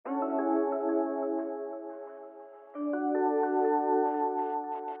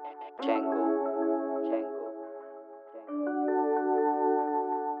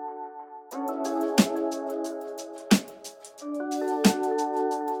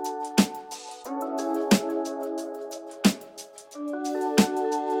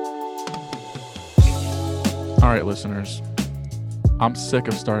right, listeners. I'm sick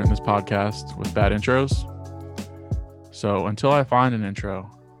of starting this podcast with bad intros. So until I find an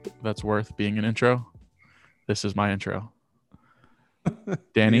intro that's worth being an intro, this is my intro.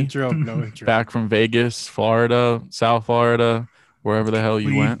 Danny, intro, no intro. Back from Vegas, Florida, South Florida, wherever the hell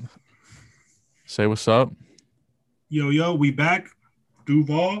you went. Say what's up. Yo, we back.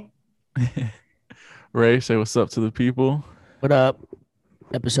 Duval. Ray, say what's up to the people. What up?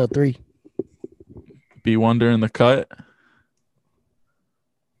 Episode 3. Be Wonder in the cut.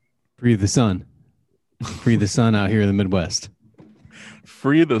 Free the sun. Free the sun out here in the Midwest.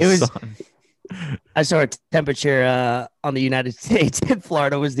 Free the sun. I saw a temperature on the United States, and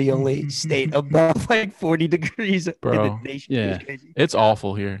Florida was the only state above like 40 degrees Bro, in the nation. Yeah. It's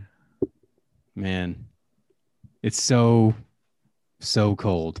awful here. Man, it's so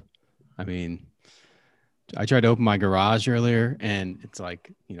cold. I mean, I tried to open my garage earlier, and it's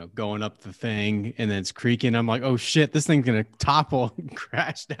like, going up the thing, and then it's creaking. I'm like, oh shit, this thing's gonna topple and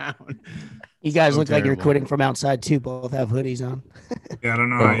crash down. You guys So look like you're terrible. quitting from outside too. Both have hoodies on. Yeah, I don't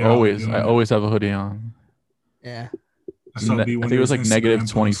know. Bro, how y'all always. doing I it. always have a hoodie on. Yeah. I saw I B think it was like Wonder's negative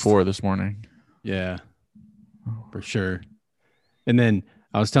Instagram 24 this morning. Yeah, for sure. And then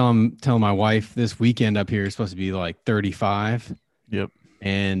I was telling my wife this weekend up here is supposed to be like 35. Yep.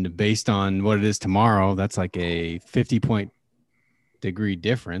 And based on what it is tomorrow, that's like a 50-degree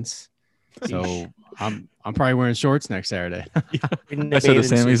difference. So I'm probably wearing shorts next Saturday. I said the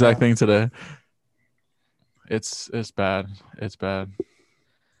same exact thing today. It's bad. It's bad.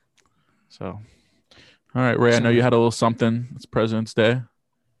 So, all right, Ray, I know you had a little something. It's President's Day.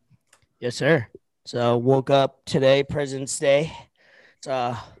 Yes, sir. So woke up today, President's Day. It's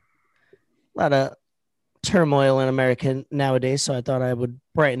a lot of turmoil in America nowadays, so I thought I would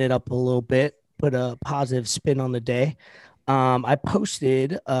brighten it up a little bit, put a positive spin on the day. I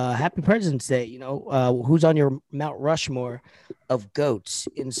posted Happy President's Day. Who's on your Mount Rushmore of GOATs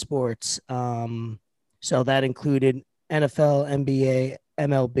in sports? So that included NFL, NBA,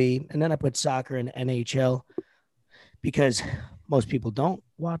 MLB, and then I put soccer and NHL because most people don't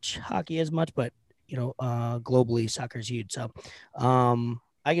watch hockey as much, but globally soccer is huge. So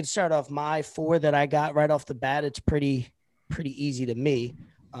I can start off my 4 that I got right off the bat. It's pretty easy to me.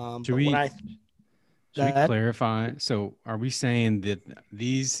 Should we clarify? So are we saying that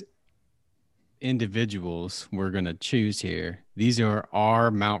these individuals we're going to choose here, these are our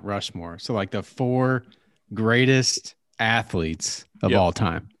Mount Rushmore? So like the 4 greatest athletes of all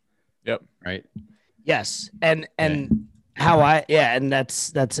time. Yep. Right. Yes. And and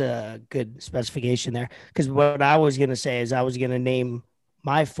that's a good specification there. Because what I was going to say is I was going to name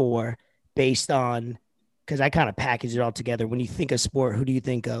my 4 based on, because I kind of package it all together. When you think of sport, who do you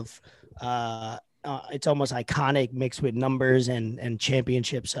think of? It's almost iconic mixed with numbers and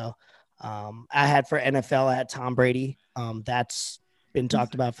championships. So I had for NFL, I had Tom Brady. That's been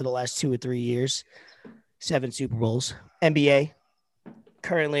talked about for the last 2 or 3 years. 7 Super Bowls. NBA.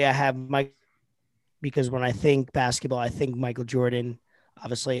 Currently, I have Mike, because when I think basketball, I think Michael Jordan.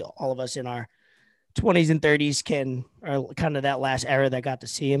 Obviously, all of us in our 20s and 30s are kind of that last era that got to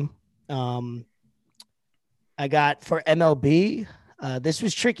see him. I got for MLB. This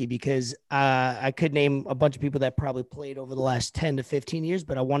was tricky because I could name a bunch of people that probably played over the last 10 to 15 years,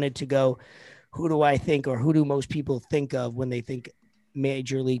 but I wanted to go, who do I think, or who do most people think of when they think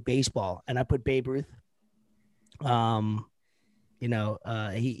Major League Baseball? And I put Babe Ruth.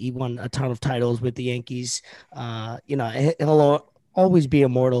 He won a ton of titles with the Yankees. He'll always be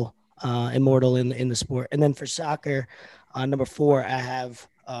immortal in the sport. And then for soccer, number 4, I have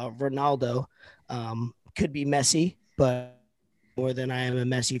Ronaldo. Could be Messi, but more than I am a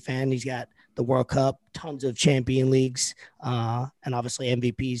Messi fan. He's got the World Cup, tons of champion leagues, and obviously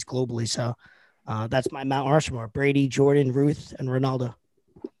MVPs globally. So that's my Mount Rushmore: Brady, Jordan, Ruth, and Ronaldo.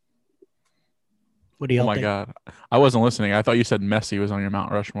 What do you think? God. I wasn't listening. I thought you said Messi was on your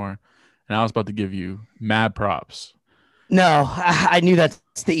Mount Rushmore, and I was about to give you mad props. No, I knew that's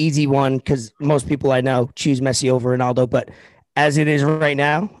the easy one because most people I know choose Messi over Ronaldo. But as it is right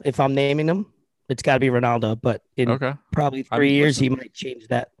now, if I'm naming them, it's got to be Ronaldo. But in probably 3 years, he might change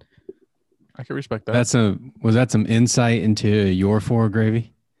that. I can respect that. Was that some insight into your 4,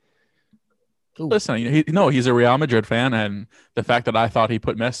 Gravy? Ooh. Listen, he's a Real Madrid fan, and the fact that I thought he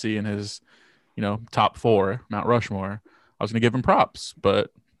put Messi in his top 4 Mount Rushmore, I was gonna give him props,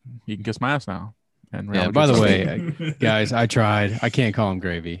 but he can kiss my ass now. And by the way, guys, I tried. I can't call him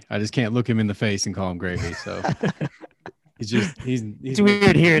Gravy. I just can't look him in the face and call him Gravy. So he's it's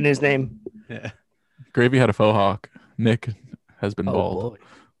weird hearing his name. Yeah. Gravy had a faux hawk. Nick has been bald.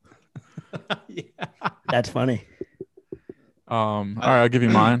 Yeah. That's funny. All right, I'll give you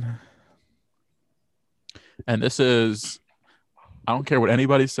mine. And this is, I don't care what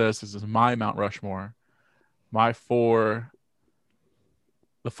anybody says, this is my Mount Rushmore. The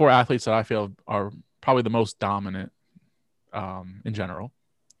four athletes that I feel are probably the most dominant in general.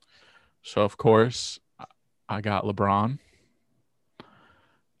 So, of course, I got LeBron.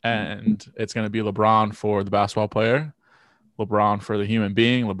 And it's going to be LeBron for the basketball player, LeBron for the human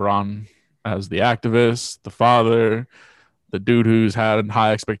being, LeBron as the activist, the father, the dude who's had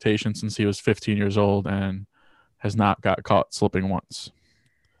high expectations since he was 15 years old and has not got caught slipping once.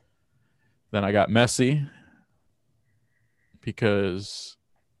 Then I got Messi because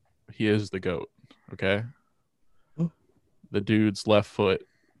he is the GOAT, okay? The dude's left foot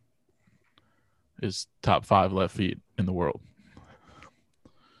is top 5 left feet in the world.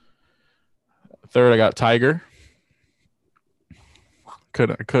 Third, I got Tiger.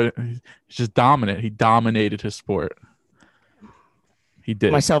 He's just dominant. He dominated his sport. He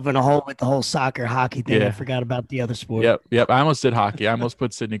did. Myself in a hole with the whole soccer hockey thing. Yeah. I forgot about the other sport. Yep. I almost did hockey. I almost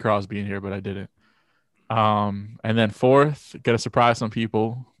put Sidney Crosby in here, but I didn't. And then fourth, gonna surprise some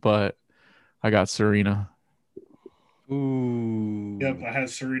people, but I got Serena. Ooh. Yep, I had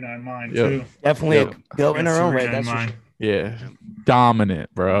Serena in mind Yep. too. Definitely Yep. go in Got her own Serena right. in That's for mind. sure. Yeah,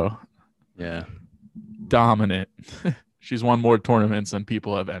 dominant, bro. Yeah. Dominant. She's won more tournaments than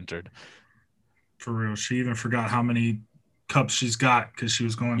people have entered. For real. She even forgot how many cups she's got because she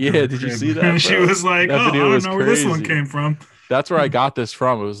was going Yeah, through her did you crib. see that, And she bro? was like, That I video don't was know where this one crazy. came from. That's where I got this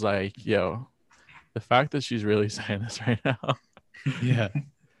from. It was like, yo, the fact that she's really saying this right now. Yeah.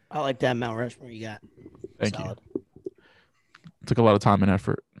 I like that Mount Rushmore you got. Thank Solid. you. Took a lot of time and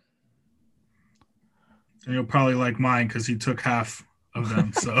effort. And you'll probably like mine because he took half of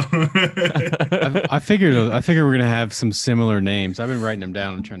them. So I figured we're gonna have some similar names. I've been writing them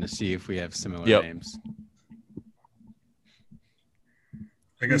down and trying to see if we have similar Yep. names.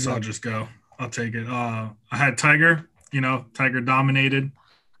 I guess I'll just go. I'll take it. I had Tiger. Tiger dominated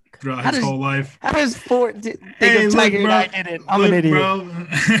throughout his whole life. How does think Hey, of look, Tiger and bro. I didn't? I'm an Look, idiot. bro.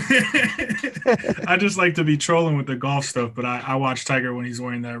 I just like to be trolling with the golf stuff, but I watch Tiger when he's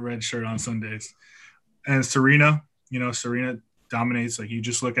wearing that red shirt on Sundays. And Serena, Serena dominates. Like, you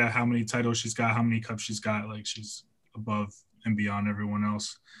just look at how many titles she's got, how many cups she's got. Like, she's above and beyond everyone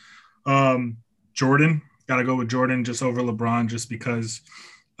else. Jordan, got to go with Jordan just over LeBron just because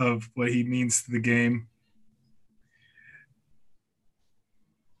of what he means to the game.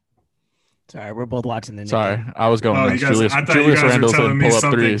 Sorry, we're both watching the Sorry, game. I was going Oh, nuts. you guys- I thought you Julius guys were Randle telling said me pull up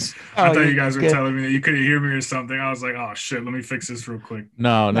something. threes. I Oh, thought you're you guys were good. telling me that you couldn't hear me or something. I was like, oh, shit, let me fix this real quick.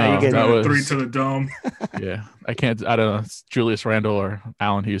 No, No, you good. that was 3 to the dome. yeah. I don't know. It's Julius Randle or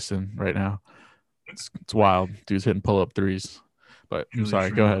Allen Houston right now. It's wild. Dude's hitting pull up threes. But I'm Julius sorry.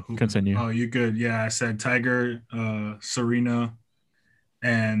 Go ahead. Randle. Continue. Oh, you good. Yeah, I said Tiger, Serena,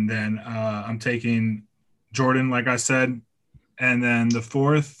 and then I'm taking Jordan, like I said. And then the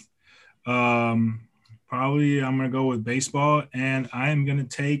fourth, probably I'm going to go with baseball, and I am going to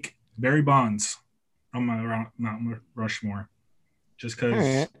take Barry Bonds on my Mount Rushmore. Just because All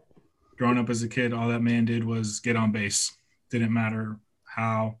right. growing up as a kid, all that man did was get on base. Didn't matter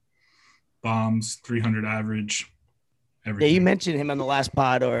how, bombs, 300 average, Yeah, everything. you mentioned him on the last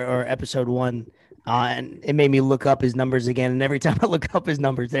pod or episode 1, and it made me look up his numbers again. And every time I look up his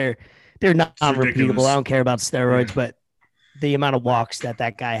numbers, they're not repeatable. ridiculous. I don't care about steroids, Yeah. but the amount of walks that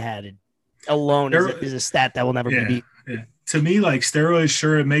guy had alone is a stat that will never be beat. Yeah. To me, like, steroids,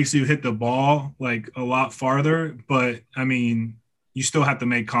 sure, it makes you hit the ball like a lot farther, but I mean, you still have to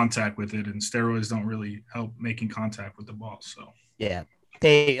make contact with it, and steroids don't really help making contact with the ball. So Yeah,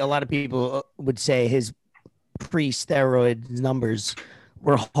 a lot of people would say his pre-steroid numbers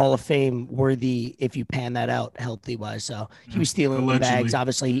were Hall of Fame worthy if you pan that out healthy wise. So he was stealing Allegedly. bags,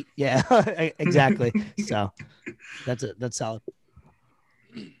 obviously. Yeah, exactly. So that's solid.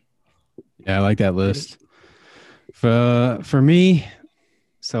 Yeah, I like that list. For me,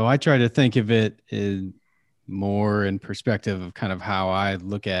 so I try to think of it more in perspective of kind of how I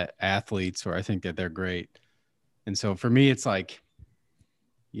look at athletes where I think that they're great. And so for me, it's like,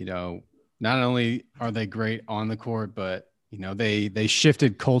 not only are they great on the court, but they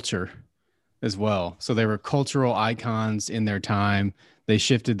shifted culture as well. So they were cultural icons in their time. They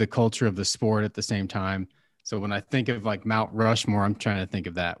shifted the culture of the sport at the same time. So when I think of like Mount Rushmore, I'm trying to think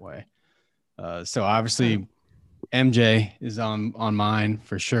of that way. So obviously MJ is on mine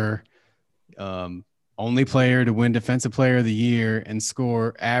for sure. Only player to win Defensive Player of the Year and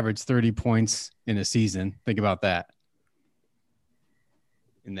average 30 points in a season. Think about that.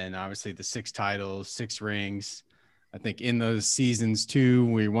 And then obviously the 6 titles, 6 rings. I think in those seasons too,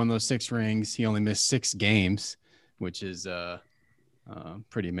 we won those 6 rings. He only missed 6 games, which is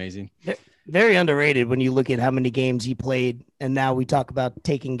pretty amazing. very underrated when you look at how many games he played. And now we talk about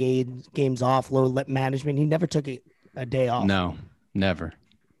taking games off, low management. He never took a day off. No, never.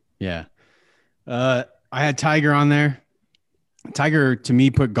 Yeah. I had Tiger on there. Tiger, to me,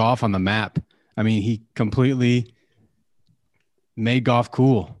 put golf on the map. I mean, he completely made golf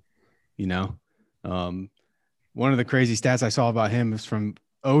cool, you know. One of the crazy stats I saw about him is from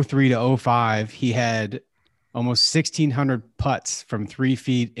 03 to 05, he had almost 1,600 putts from 3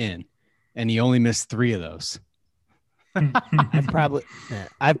 feet in, and he only missed 3 of those. I've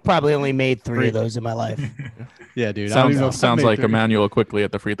probably only made 3 of those in my life. Yeah, dude. Sounds like Emmanuel quickly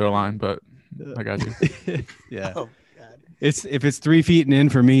at the free throw line, but I got you. Yeah. Oh, God. If it's 3 feet and in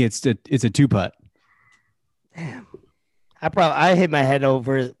for me, it's a 2-putt. Damn. I hit my head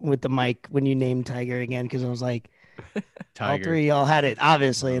over with the mic when you named Tiger again because I was like, Tiger. all 3 of y'all had it,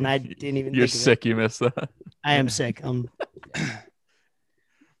 obviously, and I didn't even You're think of sick. it. You missed that. I am sick.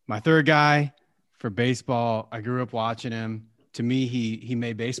 My third guy for baseball, I grew up watching him. To me, he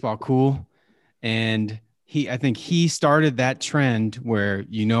made baseball cool. And I think he started that trend where,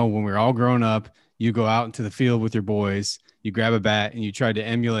 you know, when we're all grown up, you go out into the field with your boys, you grab a bat and you try to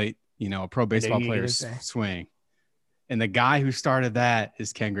emulate, you know, a pro baseball player's swing. And the guy who started that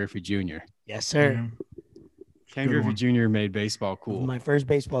is Ken Griffey Jr. Yes, sir. Yeah. Ken Griffey Jr. made baseball cool. My first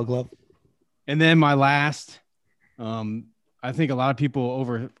baseball glove. And then my last, I think a lot of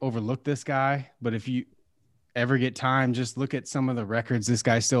people overlook this guy, but if you ever get time, just look at some of the records this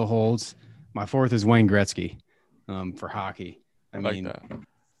guy still holds. My fourth is Wayne Gretzky for hockey. I mean, that.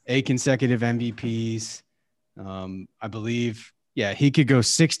 8 consecutive MVPs. I believe, he could go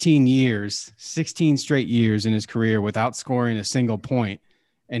 16 straight years in his career without scoring a single point,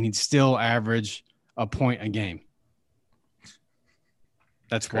 and he'd still average a point a game.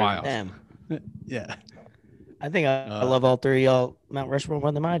 That's wild. Damn. Yeah. I think I love all 3 of y'all Mount Rushmore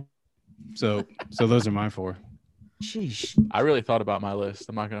more than mine. So those are my 4. Sheesh. I really thought about my list.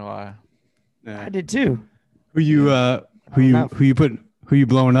 I'm not gonna lie. Yeah. I did too. Who you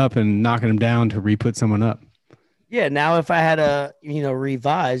blowing up and knocking them down to re-put someone up? Yeah, now if I had to,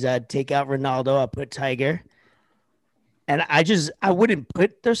 revise, I'd take out Ronaldo, I'd put Tiger. And I wouldn't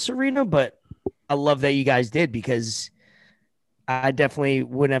put the Serena, but I love that you guys did because I definitely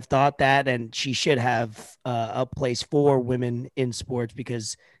wouldn't have thought that. And she should have a place for women in sports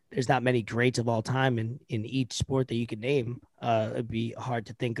because there's not many greats of all time in each sport that you could name. It'd be hard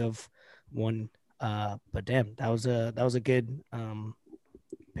to think of one. But damn, that was a good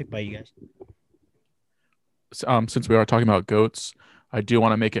pick by you guys. Since we are talking about GOATs, I do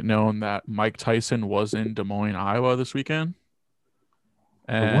want to make it known that Mike Tyson was in Des Moines, Iowa this weekend.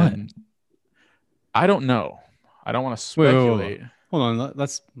 And what? I don't know. I don't want to speculate. Wait. Hold on.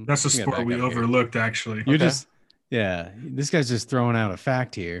 That's a sport we overlooked, actually. You're this guy's just throwing out a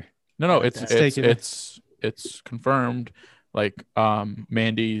fact here. No, it's confirmed. Like one of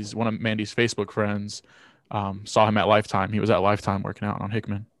Mandy's Facebook friends saw him at Lifetime. He was at Lifetime working out on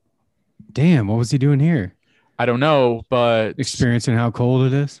Hickman. Damn, what was he doing here? I don't know, but experiencing how cold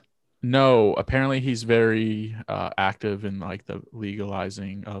it is. No, apparently he's very active in like the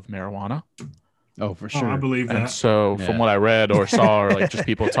legalizing of marijuana. Oh, for sure. I believe that. And so from what I read or saw or like just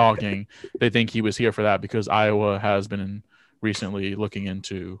people talking, they think he was here for that because Iowa has been recently looking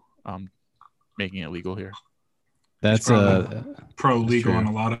into making it legal here. That's pro legal on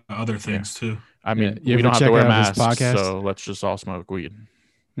a lot of other things too. I mean, we don't have to wear masks, so let's just all smoke weed.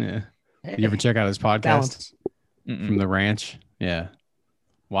 Yeah. You ever check out his podcast from the ranch? Yeah.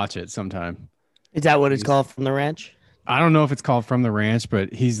 Watch it sometime. Is that what it's called, From the Ranch? I don't know if it's called From the Ranch,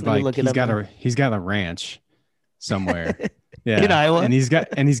 but he's got a ranch somewhere. Yeah. In Iowa. And he's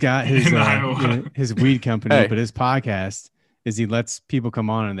got his weed company, but his podcast is he lets people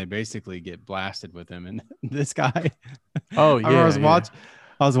come on and they basically get blasted with him. And this guy, I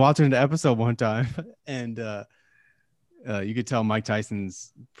was watching an episode one time and you could tell Mike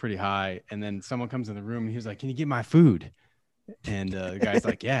Tyson's pretty high. And then someone comes in the room and he was like, "Can you get my food?" And the guy's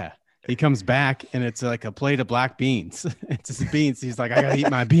like, "Yeah." He comes back and it's like a plate of black beans. It's just beans. He's like, "I gotta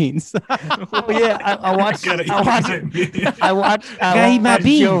eat my beans." Oh yeah, I watched Joe Rogan.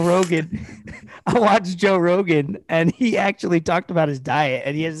 I watched Joe Rogan, and he actually talked about his diet,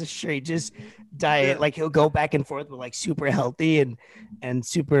 and he has a straight just diet. Like he'll go back and forth with like super healthy and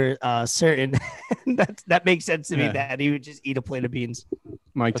super certain. that makes sense to me that he would just eat a plate of beans.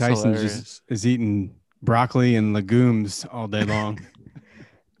 Mike Tyson is eating broccoli and legumes all day long.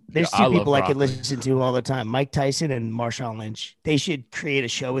 There's two people I could listen to all the time, Mike Tyson and Marshawn Lynch. They should create a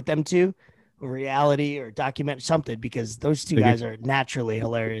show with them too, a reality or document something, because those two guys are naturally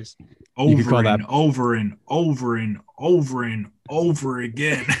hilarious. over call and that- over and over and over and over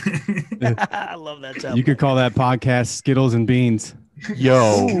again. I love that sound. You could call that podcast Skittles and Beans.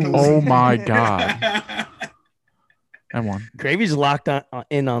 Yo, Ooh. oh my God. And one. Gravy's locked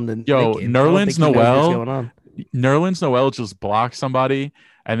in on the Yo, nicknames. I don't Nerlens think he knows what's Noel. going on. Nerlens Noel just blocked somebody,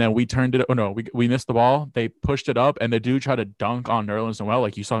 and then we turned it. Oh no, we missed the ball. They pushed it up, and the dude tried to dunk on Nerlens Noel.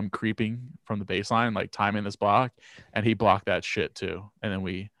 Like you saw him creeping from the baseline, like timing this block, and he blocked that shit too. And then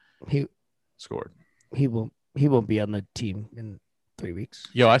we He scored. he won't be on the team in 3 weeks.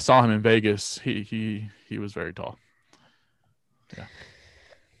 Yo, I saw him in Vegas. He was very tall. All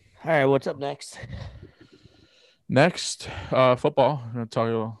right, what's up next? Next, football. I'm gonna tell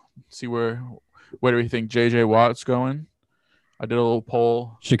you, see where do we think JJ Watt's going? I did a little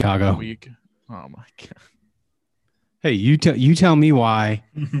poll a Chicago. week. Oh my God. Hey, you tell me why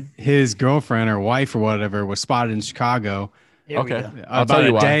his girlfriend or wife or whatever was spotted in Chicago Here we Okay. go. I'll about tell you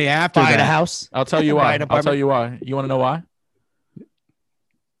a why. day after Buying a that. house. I'll tell you why. Buying an I'll tell apartment. you why. You want to know why?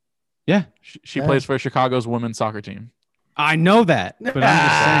 Yeah, She Yeah. plays for Chicago's women's soccer team. I know that, but I'm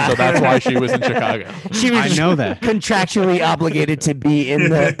just saying. So that's why she was in Chicago. She was I know that. contractually obligated to be in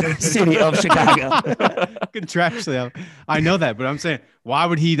the city of Chicago. Contractually, I know that, but I'm saying, why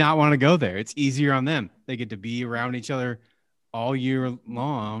would he not want to go there? It's easier on them. They get to be around each other all year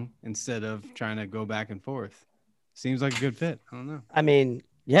long instead of trying to go back and forth. Seems like a good fit. I don't know. I mean,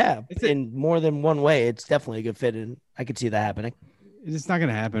 yeah, It's a- in more than one way, it's definitely a good fit, and I could see that happening. It's not going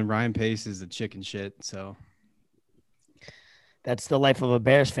to happen. Ryan Pace is a chicken shit. So That's the life of a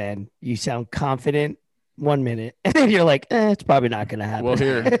Bears fan. You sound confident 1 minute, and then you're like, it's probably not going to happen. Well,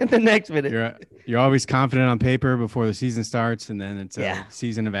 here- the next minute. you're always confident on paper before the season starts, and then it's a Yeah.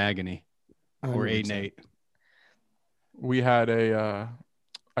 season of agony. Or 100%. 8-8. We had I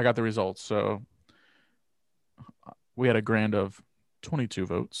got the results. So we had a grand of 22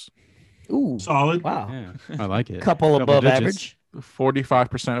 votes. Ooh, Solid. wow. Yeah, I like it. Couple Double above digits. average.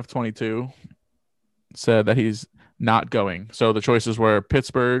 45% of 22 said that he's not going. So the choices were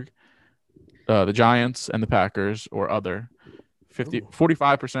Pittsburgh, the Giants, and the Packers, or other.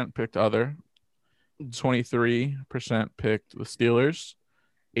 45% picked other. 23% picked the Steelers.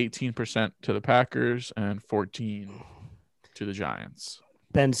 18% to the Packers, and 14 to the Giants.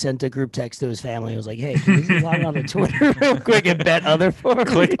 Ben sent a group text to his family. He was like, hey, can you log on to Twitter real quick and bet other for me?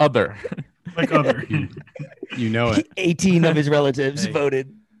 Click other. Like other. You know it. 18 of his relatives Hey.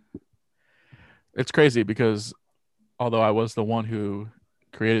 voted. It's crazy because although I was the one who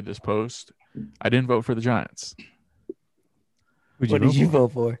created this post, I didn't vote for the Giants. Who'd What did you for?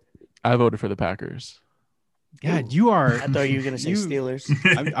 vote for? I voted for the Packers. God, you are. I thought you were going to say You- Steelers.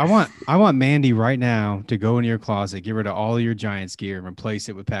 I want Mandy right now to go into your closet, get rid of all your Giants gear, and replace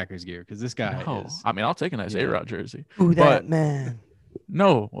it with Packers gear because this guy No, is. I mean, I'll take a nice Yeah. A-Rod jersey. Ooh, that But- man.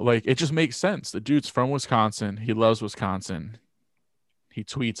 No, like it just makes sense. The dude's from Wisconsin. He loves Wisconsin. He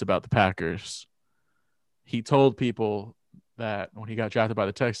tweets about the Packers. He told people that when he got drafted by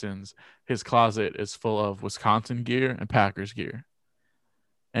the Texans, his closet is full of Wisconsin gear and Packers gear.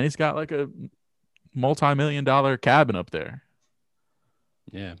 And he's got like a multi-million-dollar cabin up there.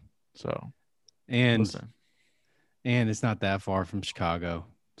 Yeah, So, and listen. it's not that far from Chicago,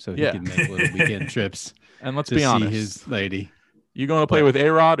 so he Yeah. can make little weekend trips And let's to be see honest. his lady. You going to play with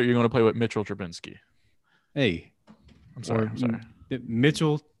A-Rod or you going to play with Mitchell Trubisky? Hey, I'm sorry. Or- I'm sorry.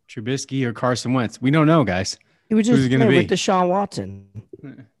 Mitchell Trubisky or Carson Wentz. We don't know, guys. He was Who's just it gonna playing with be? Deshaun Watson.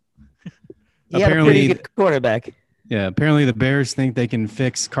 He had a Apparently- pretty good quarterback. Yeah, apparently the Bears think they can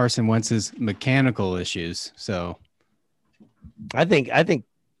fix Carson Wentz's mechanical issues. So I think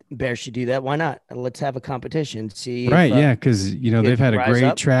Bears should do that. Why not? Let's have a competition. See, if, right, yeah, because you they've had a rise great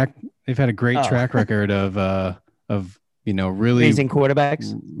up. track. They've had a great Oh. track record of really raising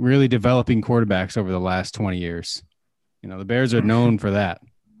quarterbacks. really developing quarterbacks over the last 20 years. The Bears are known for that.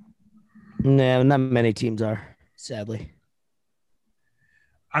 No, not many teams are, sadly.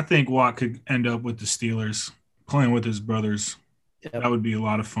 I think Watt could end up with the Steelers playing with his brothers. Yep. That would be a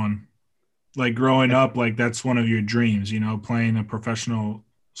lot of fun. Like growing up, like that's one of your dreams, playing a professional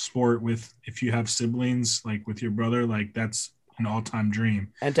sport with, if you have siblings, like with your brother, like that's an all-time dream.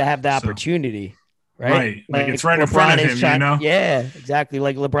 And to have the So- opportunity, right? Right. Like it's right in front of is him, trying, Yeah, exactly.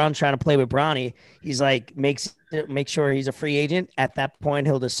 Like LeBron's trying to play with Bronny. He's like, make sure he's a free agent. At that point,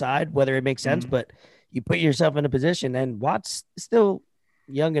 he'll decide whether it makes sense. Mhm. But you put yourself in a position, and Watt's still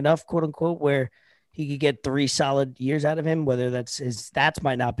young enough, quote unquote, where he could get 3 solid years out of him. Whether that's his stats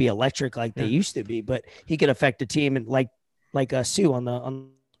might not be electric like they used to be, but he could affect the team. And like Sue on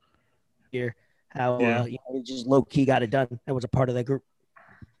here, how Yeah. he just low key got it done. That was a part of that group.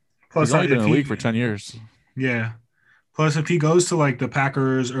 He's only been in if the he- league for 10 years. Yeah. Plus, if he goes to like the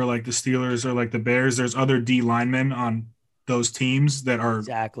Packers or like the Steelers or like the Bears, there's other D linemen on those teams that are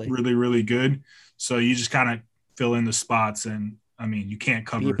really, really good. So you just kind of fill in the spots, and I mean, you can't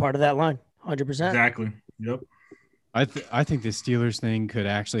cover. Be a part of that line, 100%. Exactly. Yep. I think the Steelers thing could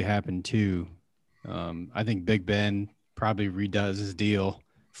actually happen too. I think Big Ben probably redoes his deal,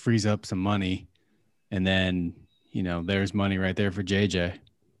 frees up some money, and then there's money right there for JJ.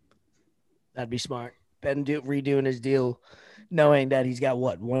 That'd be smart. Ben redoing his deal, knowing that he's got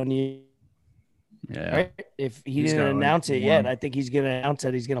 1 year. Yeah. Right? If he didn't announce it yet, I think he's going to announce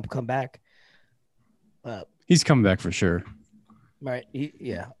that he's going to come back. He's coming back for sure. Right.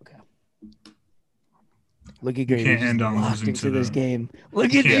 Yeah. Okay. Look at Green. Can't end on losing to this game.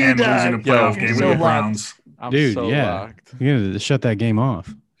 Look at you, losing a playoff game with the Browns. Dude, locked. You got to shut that game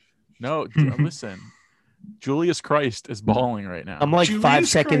off. No, listen. Julius Christ is balling right now. I'm like Julius 5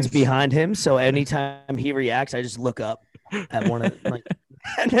 seconds behind him, so anytime he reacts, I just look up at one of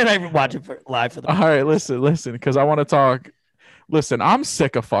and then I watch it live for the. All right, listen, because I want to talk. Listen, I'm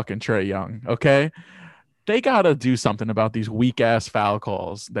sick of fucking Trae Young. Okay, they gotta do something about these weak ass foul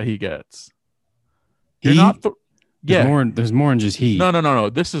calls that he gets. You're not. There's more than just he. No.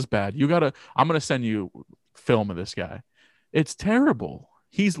 This is bad. I'm gonna send you film of this guy. It's terrible.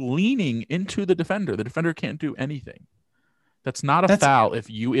 He's leaning into the defender. The defender can't do anything. That's not a foul if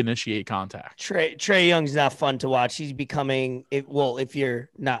you initiate contact. Trae Young's not fun to watch. He's becoming if you're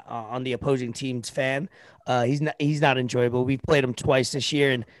not on the opposing team's fan, he's not enjoyable. We've played him twice this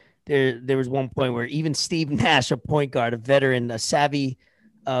year, and there was one point where even Steve Nash, a point guard, a veteran, a savvy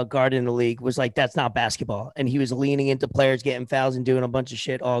guard in the league, was like, "That's not basketball," and he was leaning into players, getting fouls, and doing a bunch of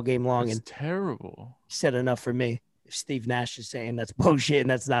shit all game long. It's and terrible. He said enough for me. Steve Nash is saying that's bullshit and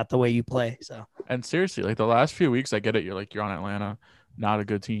that's not the way you play. So, and seriously, like the last few weeks, I get it. You're on Atlanta, not a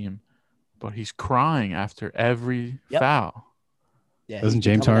good team, but he's crying after every foul. Yeah, doesn't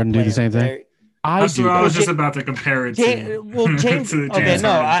James Harden do the same thing? I was just about to compare it to. Well, James. to the okay, James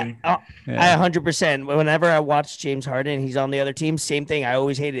no, Harden I thing. 100%. Whenever I watch James Harden, he's on the other team. Same thing. I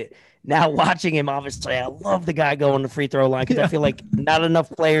always hated it. Now watching him, obviously, I love the guy going to free throw line because I feel like not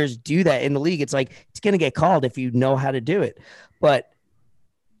enough players do that in the league. It's like it's going to get called if you know how to do it. But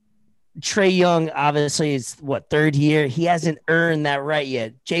Trae Young, obviously, is third year. He hasn't earned that right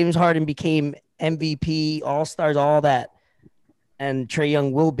yet. James Harden became MVP, All-Stars, all that. And Trae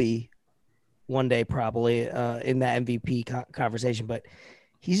Young will be one day probably in that MVP conversation. But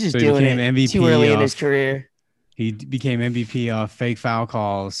he's just doing it MVP too early in his career. He became MVP off fake foul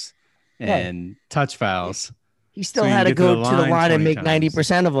calls and touch fouls. He still had to go to the line and make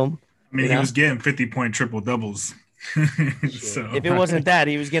 90% of them. I mean, he was getting 50-point triple doubles. So if it wasn't that,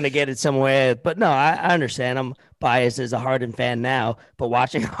 he was going to get it somewhere. But no, I understand. I'm biased as a Harden fan now, but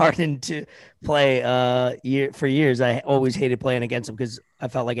watching Harden to play for years, I always hated playing against him because I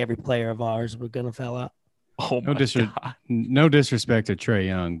felt like every player of ours was going to foul out. Oh, no disrespect to Trae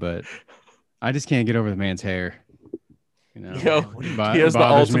Young, but I just can't get over the man's hair. Yo, he has the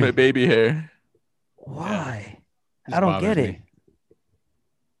ultimate baby hair. Why? I don't get it.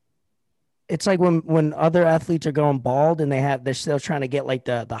 It's like when other athletes are going bald and they're still trying to get like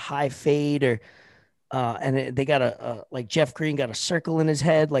the high fade or and they got like Jeff Green got a circle in his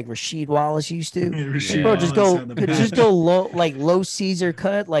head like Rasheed Wallace used to. Bro, just go low Caesar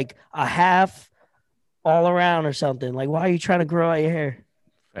cut, like a half all around or something. Like, why are you trying to grow out your hair?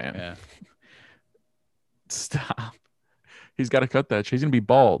 Fam. Yeah. Stop. He's got to cut that. He's gonna be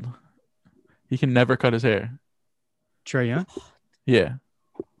bald. He can never cut his hair. Trae Young? Yeah.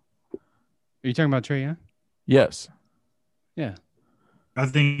 Are you talking about Trae Young? Yes. Yeah. I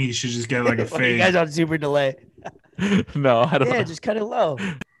think he should just get like a fade. You guys on super delay. No, I don't know. Yeah, just cut it low.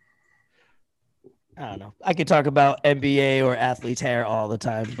 I don't know. I could talk about NBA or athletes' hair all the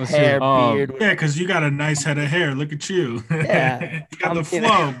time. Beard. Yeah, because you got a nice head of hair. Look at you. Yeah. You got the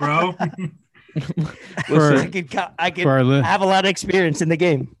flow, bro. I could have a lot of experience in the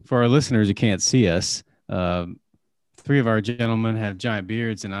game. For our listeners who can't see us, three of our gentlemen have giant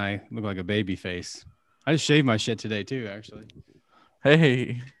beards, and I look like a baby face. I just shaved my shit today too, actually.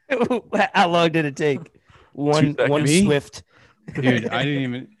 Hey, how long did it take? One swift. Dude, I didn't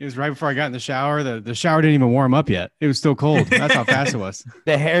even. It was right before I got in the shower. The shower didn't even warm up yet. It was still cold. That's how fast it was.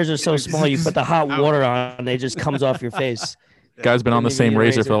 The hairs are so small. You put the hot water on, and it just comes off your face. Guy's been on the same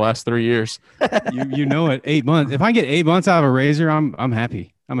razor for the last 3 years. You know it. 8 months. If I get 8 months out of a razor, I'm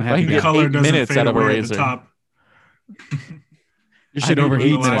happy. I'm a happy. Get 8 minutes out of a razor. Your shit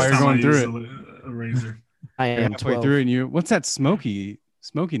overheats while you're going through it. A razor. I am halfway through, and what's that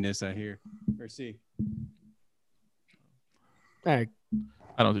smokiness I hear or see? All right.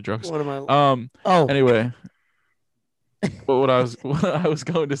 I don't do drugs. What am I? Anyway, But what I was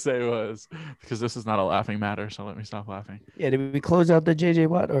going to say was, because this is not a laughing matter, so let me stop laughing. Yeah, did we close out the JJ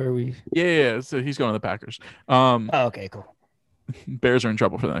Watt or are we? Yeah. So he's going to the Packers. Oh, okay, cool. Bears are in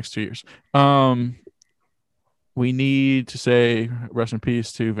trouble for the next 2 years. We need to say rest in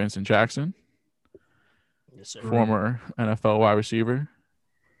peace to Vincent Jackson, Yes, sir. former NFL wide receiver.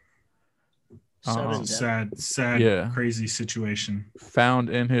 Sudden It's death. a sad, Yeah. crazy situation. Found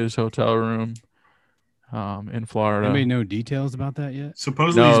in his hotel room in Florida. Anybody know details about that yet?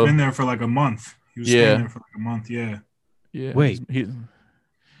 Supposedly No. he's been there for like a month. He was staying there for like a month. Yeah. Yeah. Wait.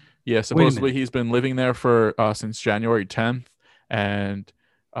 Supposedly he's been living there for since January 10th, and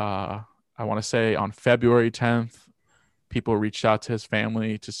I want to say on February 10th, people reached out to his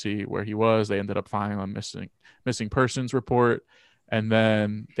family to see where he was. They ended up filing a missing persons report, and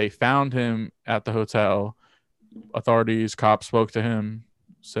then they found him at the hotel. Authorities, cops spoke to him,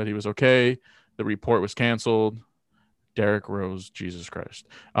 said he was okay. The report was canceled. Derek Rose, Jesus Christ.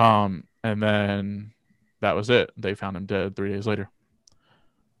 And then that was it. They found him dead 3 days later.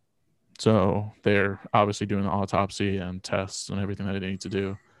 So they're obviously doing the autopsy and tests and everything that they need to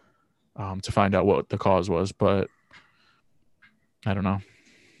do to find out what the cause was. But I don't know.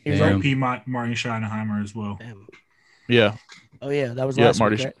 He was Damn. like, P. Martin Schottenheimer as well. damn. Yeah. Oh yeah, that was Yeah, last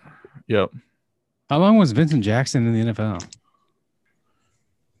Marty. week, right? Yep. How long was Vincent Jackson in the NFL?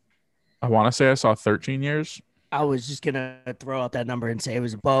 I want to say I saw 13 years. I was just gonna throw out that number and say it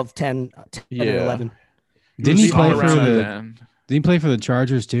was above 10 or Yeah. 11. Didn't he was play all for around at the? end. Did he play for the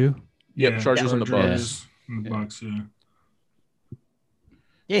Chargers too? Yep, Chargers and the Bucks. And the Bucks, yeah.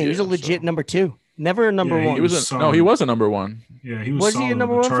 Yeah, he was a Yeah, legit so- number 2, never a number Yeah, he one. He was solid. he was a number one. Yeah, he was Was he a solid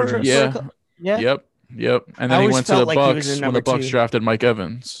number with one the for? Chargers. Yeah. Yeah. Yep. And I then he always went to the felt like he was Bucks a when the number Bucks 2. drafted Mike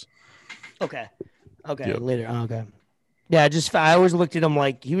Evans. Okay. Yep. Later. Oh, okay. Yeah, I always looked at him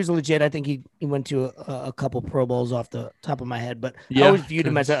like he was legit. I think he went to a couple Pro Bowls off the top of my head, but I Yeah, always viewed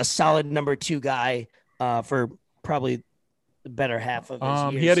him as 'cause- a solid number 2 guy for probably the better half of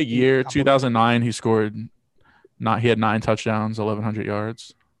his years. He had a year, Couple- 2009. He scored. He had 9 touchdowns, 1,100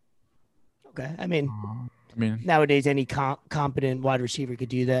 yards. Okay, I mean, I mean, nowadays any competent wide receiver could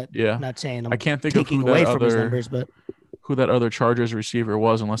do that. yeah. I'm not saying I'm I can't think of taking who away that from his other numbers, but Chargers receiver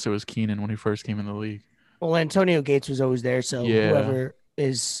was, unless it was Keenan when he first came in the league. well, Antonio Gates was always there, so Yeah. whoever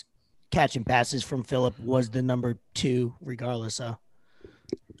is catching passes from Phillip was the number 2, regardless. So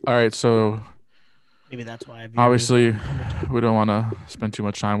All right, so maybe that's why. I view him as obviously number 2. we don't want to spend too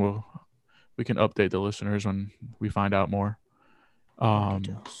much time. We can update the listeners when we find out more.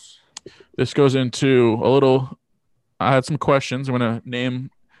 Details. This goes into a little. I had some questions. I'm not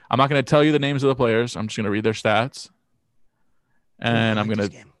going to tell you the names of the players. I'm just going to read their stats, and I I'm like going this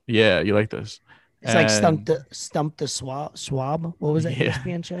to. game. Yeah, you like this? It's like And- stump the swab. What was that Yeah.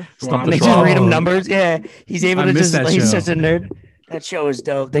 ESPN show? Stump And the they just Swab. read him numbers. Yeah, he's able I to missed just. that He's show. such a nerd. That show is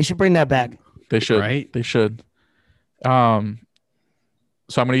dope. They should bring that back. They should. Right? They should. So I'm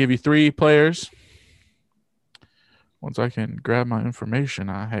going to give you 3 players. Once I can grab my information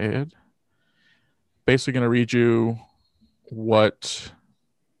I had. Basically going to read you what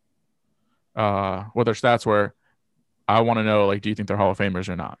their stats were. I want to know, like, do you think they're Hall of Famers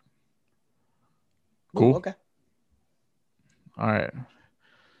or not? Cool. Ooh, okay. All right.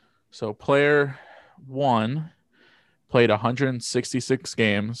 So player 1 played 166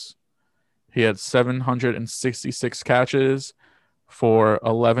 games. He had 766 catches for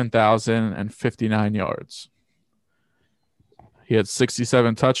 11,059 yards. He had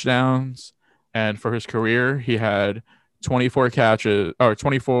 67 touchdowns, and for his career, he had 24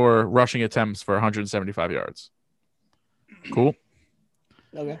 rushing attempts for 175 yards. Cool.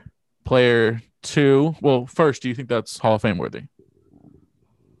 Okay. Player 2. Well, first, do you think that's Hall of Fame worthy?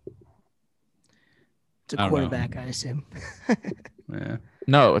 It's a I don't know. quarterback, I assume. Yeah.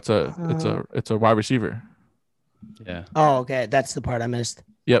 No, it's a wide receiver. Yeah. Oh, okay. That's the part I missed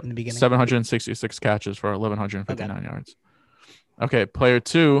Yep. in the beginning. 766 catches for 1,159 yards. Okay, player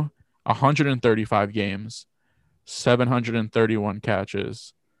 2, 135 games, 731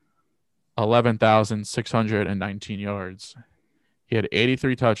 catches, 11,619 yards. He had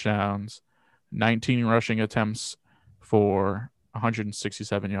 83 touchdowns, 19 rushing attempts for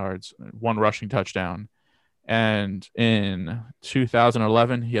 167 yards, 1 rushing touchdown. And in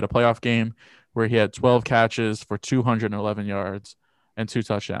 2011, he had a playoff game where he had 12 catches for 211 yards and 2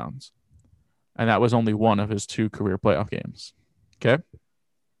 touchdowns. And that was only one of his 2 career playoff games. Okay?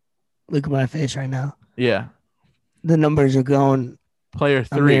 Look at my face right now. Yeah. The numbers are going. Player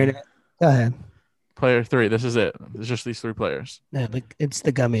I'm 3. here to- Go ahead. Player 3. This is it. It's just these 3 players. Yeah, it's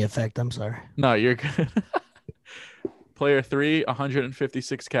the gummy effect. I'm sorry. No, you're good. Player 3,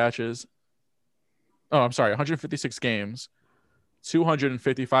 156 catches, I'm sorry, 156 games,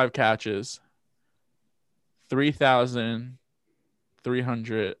 255 catches,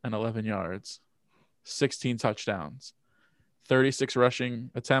 3,311 yards, 16 touchdowns, 36 rushing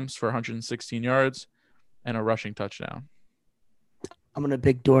attempts for 116 yards, and a rushing touchdown. I'm gonna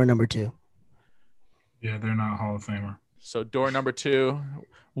pick door number 2. Yeah, they're not Hall of Famer. So door number 2,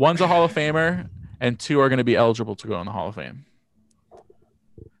 one's a Hall of Famer, and 2 are going to be eligible to go in the Hall of Fame.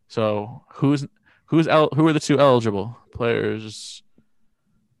 So who are the 2 eligible players?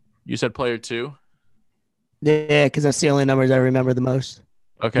 You said player 2. Yeah, because that's the only numbers I remember the most.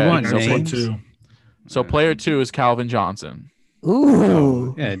 Okay, want so, names? so player 2 is Calvin Johnson.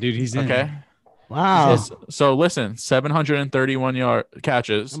 Ooh, Yeah, dude, he's in. Okay. wow. So listen, 731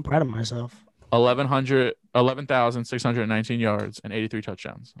 catches, I'm proud of myself. 11,619 yards, and 83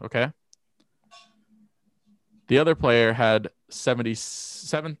 touchdowns. Okay. The other player had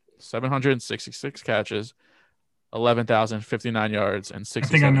 766 catches, 11,059 yards, and 67 I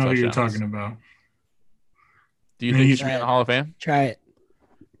think I know touchdowns. who you're talking about. Do you think he should be in the Hall of Fame? Try it.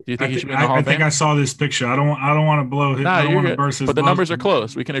 Do you think he should be in the Hall I of Fame? think I saw this picture. I don't want to blow his. Nah, I don't you're want to good. burst his But the bubble. numbers are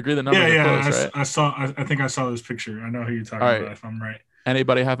close. We can agree the numbers are close, right? I saw. I think I saw this picture. I know who you're talking All right. about. If I'm right.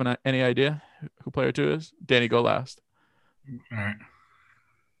 Anybody have any idea who player 2 is? Danny, go last. All right.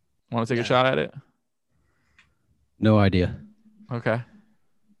 Want to take a shot at it? No idea. Okay.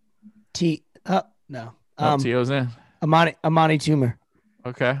 No. T.O.'s in. Amani Toomer.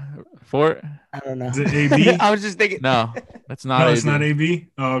 Okay. Fort? I don't know. Is it AB? I was just thinking. No, that's not No, AB. it's not AB.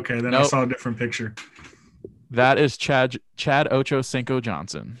 Oh, okay. Then I Nope. saw a different picture. That is Chad Ochocinco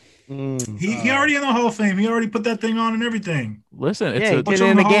Johnson. He already in the Hall of Fame. He already put that thing on and everything. Listen, it's Yeah, he a, did you it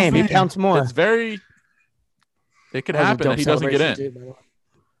in in the the Hall of game. He Fame. counts more. it's very. It could That was a happen that dope he doesn't get celebration in. too, by the way.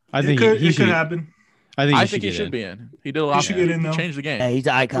 I think it he could should. happen I think I he think he should in. be in. He did a lot. should get in, He though. changed the game. Yeah, he's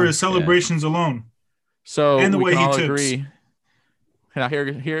an for icon. his celebrations alone. So And the we way can he all tips. agree. Now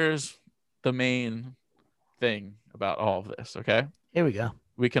here's the main thing about all of this. Okay, Here we go.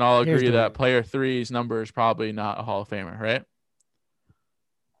 we can all Here's agree the- that player 3's number is probably not a Hall of Famer, right?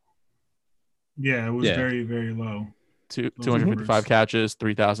 Yeah, it was Yeah. very, very low. 255 numbers. catches,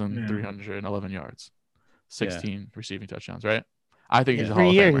 3,311 yards, 16 receiving touchdowns, right? I think he's a Hall 3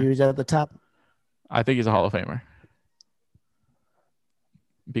 of years he Famer. was at the top. I think he's a Hall of Famer.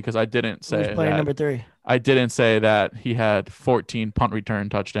 Because I didn't Who's say player that. number 3? I didn't say that he had 14 punt return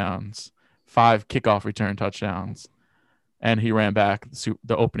touchdowns, 5 kickoff return touchdowns, and he ran back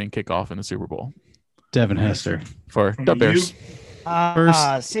the opening kickoff in the Super Bowl Devin Hester. for From the the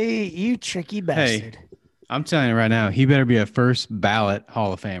Bears. See, you tricky bastard. I'm telling you right now, he better be a first ballot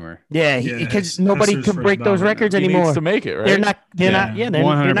Hall of Famer. Yeah, Yeah, because that's nobody his could first break those ballot records He anymore. needs to make it, right? They're not. They're Yeah. not. Yeah, they're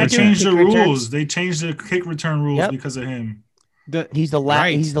 100%. not They doing changed the kick returns. rules. They changed the kick return rules Yep. because of him. He's the last.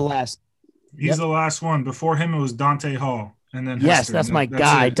 Right. He's the last. He's Yep. the last one. Before him, it was Dante Hall, and then Yes, Hester. that's my That's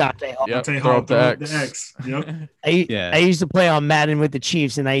guy, it. Dante Hall. Yep, Dante throw Hall, up the throw up X. the X. Yep. Yeah. I used to play on Madden with the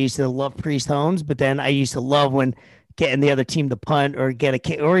Chiefs, and I used to love Priest Holmes. But then I used to love when getting the other team to punt or get a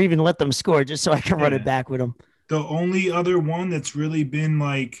kick or even let them score just so I could run Yeah. it back with them. The only other one that's really been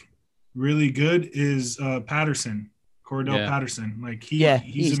like really good is Patterson, Cordell Yeah. Patterson. Like he's Yeah, a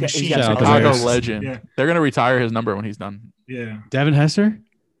he's got machine. some Chicago Bears. legend. Yeah, They're going to retire his number when he's done. yeah. Devin Hester?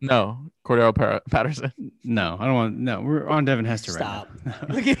 No, Cordell Patterson. No, I don't want. No, we're on Devin Hester Stop. right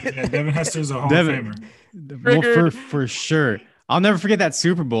now. Look at Yeah, Devin Hester's a Hall Devin- of Famer. Well, Triggered. for sure. I'll never forget that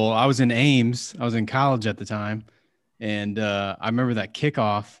Super Bowl. I was in Ames. I was in college at the time, and I remember that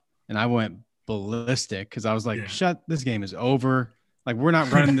kickoff, and I went ballistic because I was like, Yeah. "Shut! This game is over. Like we're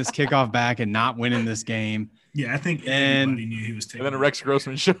not running this kickoff back and not winning this game." Yeah, I think And- everybody knew he was taking. And then Rex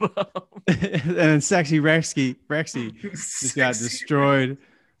Grossman showed up. And then sexy Rexy just got destroyed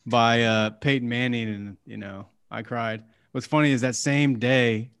by Peyton Manning, and I cried. What's funny is that same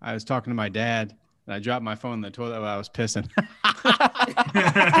day I was talking to my dad, and I dropped my phone in the toilet while I was pissing.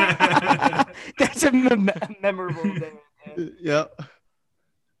 that's a memorable day. man. Yep.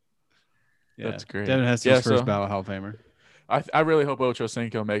 That's great. Devin Hester's Yeah, first so- ballot Hall of Famer. I really hope Ocho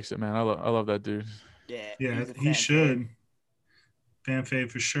Cinco makes it, man. I love that dude. Yeah, Yeah, he's a he fan should. Fan fave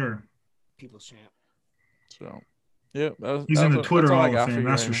for sure. People's champ. So, yeah. He's in the Twitter all I Hall got of for Fame, you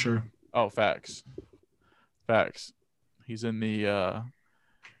that's right for now. sure. Oh, facts. He's in the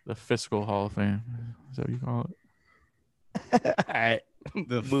fiscal Hall of Fame. Is that what you call it? All right.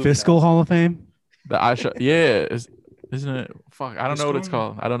 The Moving Fiscal on. Hall of Fame? Yeah. Isn't it? Fuck. I don't know what it's Fiscal?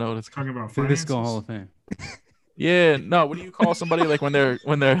 called. I don't know what it's called. Talking about finances. Fiscal Hall of Fame. Yeah. No. What do you call somebody like when they're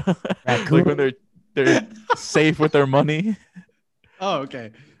Raccoon? like when they're safe with their money? Oh,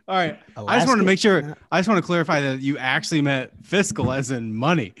 okay. All right. I just want to Alaska? make sure. I just want to clarify that you actually meant fiscal as in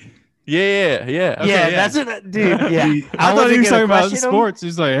money. Yeah. Okay, yeah, yeah. that's what, dude. Yeah, I thought he was talking about him. sports.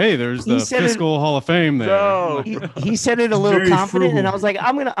 He's like, hey, there's He the said fiscal Hall of Fame there. No. He said it a little Very confident, and frugal. I was like,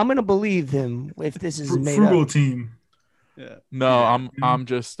 I'm gonna believe him if this is made Frugal up. team. Yeah. No, Yeah. I'm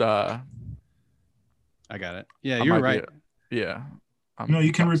just I got it. Yeah, I you're might be- right. yeah. You know,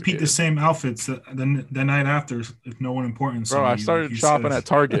 you can repeat the intoxicated. same outfits the night after if no one important. Bro, I started shopping at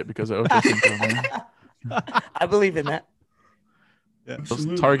Target because of Ocho Cinco, man. I believe in that. Yeah.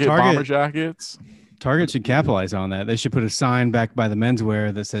 Those Target bomber jackets. Target should capitalize on that. They should put a sign back by the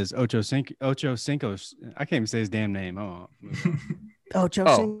menswear that says Ocho Cinco. I can't even say his damn name. Oh, Ocho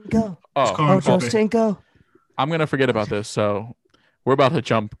Oh. Cinco. Oh, call him Ocho Pepe. Cinco. I'm gonna forget about this. So we're about to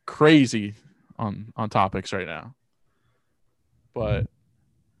jump crazy on topics right now. But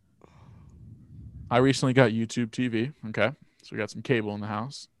I recently got YouTube TV. Okay, so we got some cable in the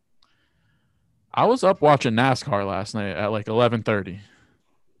house. I was up watching NASCAR last night at like 11:30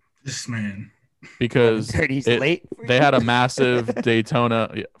 This man. because 30's it- late. they had a massive Daytona.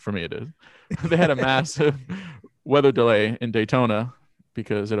 Yeah, for me it is. They had a massive weather delay in Daytona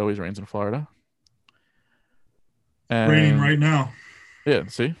because it always rains in Florida. And Raining right now. Yeah,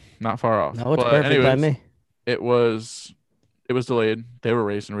 see, not far off. No, it's But perfect by anyways, me. it was delayed. They were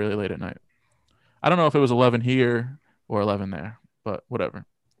racing really late at night. I don't know if it was 11 here or 11 there, but whatever.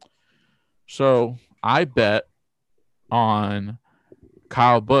 So I bet on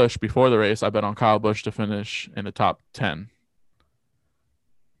Kyle Busch before the race. I bet on Kyle Busch to finish in the top 10.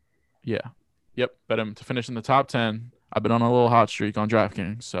 Yeah. Yep. Bet him to finish in the top 10. I've been on a little hot streak on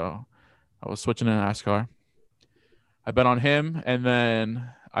DraftKings, so I was switching to NASCAR. I bet on him, and then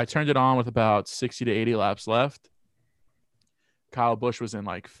I turned it on with about 60 to 80 laps left. Kyle Busch was in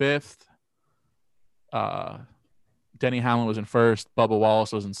like 5th. Denny Hamlin was in 1st. Bubba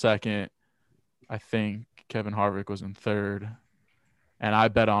Wallace was in 2nd. I think Kevin Harvick was in 3rd. And I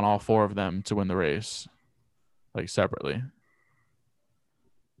bet on all 4 of them to win the race, like separately.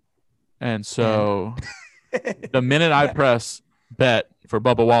 And so the minute I press bet for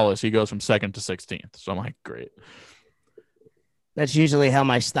Bubba Wallace, he goes from 2nd to 16th. So I'm like, great. That's usually how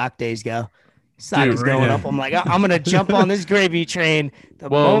my stock days go. Stock Dude, is going yeah. up. I'm like, I'm gonna jump on this gravy train the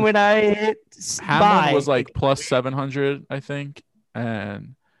Well, moment I hit Hamlin buy. was like plus 700, I think.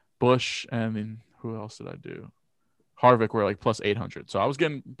 And Busch and then who else did I do? Harvick were like plus 800. So I was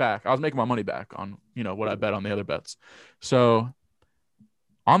getting back. I was making my money back on, what I bet on the other bets. So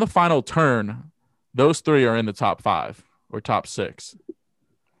on the final turn, those 3 are in the top 5 or top 6.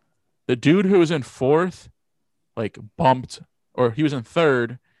 The dude who was in 4th, like bumped, or he was in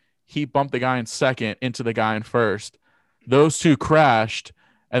 3rd. He bumped the guy in 2nd into the guy in 1st. Those 2 crashed.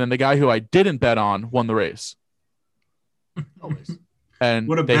 And then the guy who I didn't bet on won the race. Always. And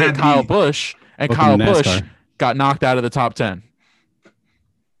What a they hit bad Kyle beat. Busch, and Welcome Kyle to Busch NASCAR. got knocked out of the top 10.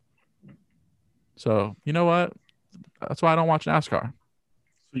 So, you know what? That's why I don't watch NASCAR. That's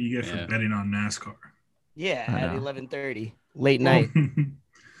what you get Yeah. for betting on NASCAR. Yeah, I at know. 11:30 late night.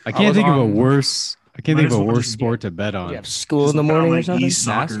 I can't was think of a on- worse. I can't Might think of as a well worse just sport to bet on. You have school Just in the bet on, morning or like something. East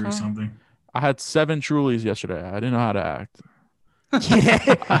soccer NASCAR? or something. I had 7 Trulies yesterday. I didn't know how to act.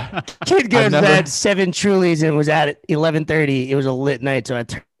 Yeah. Kid goes never- had 7 Trulies and was at 11:30. It was a lit night, so I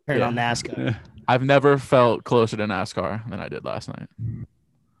turned Yeah. on NASCAR. I've never felt closer to NASCAR than I did last night.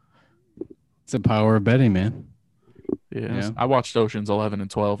 It's the power of betting, man. Yeah. Yeah. I watched Oceans 11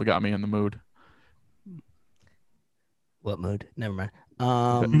 and 12. It got me in the mood. What mood? Never mind.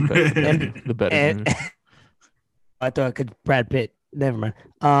 The betting and- mood. I thought I could Brad Pitt. Never mind.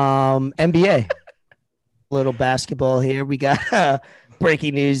 NBA. Little basketball here. We got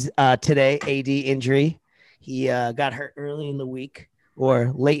breaking news today. AD injury. He got hurt early in the week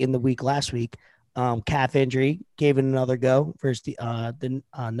or late in the week last week. Calf injury. Gave it another go versus the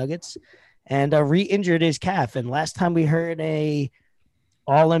Nuggets, and re-injured his calf. And last time we heard a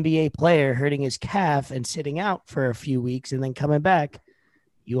All NBA player hurting his calf and sitting out for a few weeks and then coming back.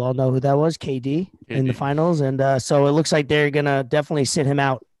 You all know who that was, KD, in the KD. finals. And so it looks like they're going to definitely sit him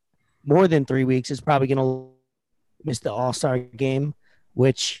out more than 3 weeks. It's probably going to miss the All-Star game,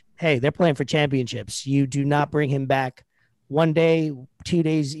 which, hey, they're playing for championships. You do not bring him back 1 day, 2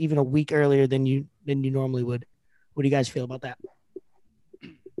 days, even a week earlier than you normally would. What do you guys feel about that?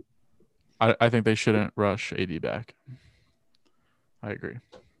 I think they shouldn't rush AD back. I agree.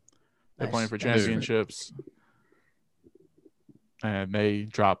 They're Nice. playing for Nice. championships. And they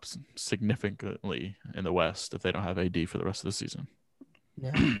drop significantly in the West if they don't have AD for the rest of the season.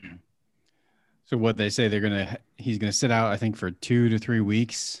 Yeah. So what they say he's gonna sit out, I think, for 2 to 3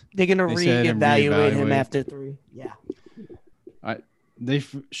 weeks. They're going to They said and reevaluate him reevaluate. after 3. Yeah. They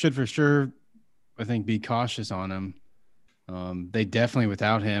should for sure, I think, be cautious on him They definitely,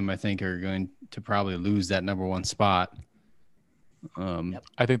 without him, I think are going to probably lose that number one spot.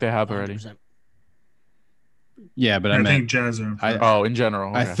 I think they have already. 100%. Yeah, but I think Jazz are. In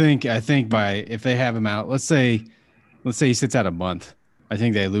general. Okay. I think by if they have him out, let's say he sits out a month, I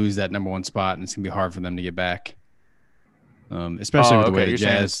think they lose that number one spot, and it's gonna be hard for them to get back. Especially with the way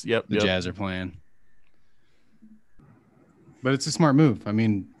the Jazz are playing. But it's a smart move. I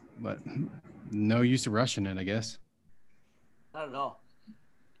mean, but no use to rushing it, I guess. I don't know.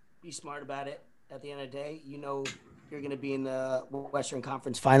 Be smart about it. At the end of the day, you know you're going to be in the Western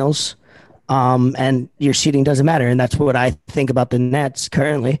Conference Finals, and your seeding doesn't matter. And that's what I think about the Nets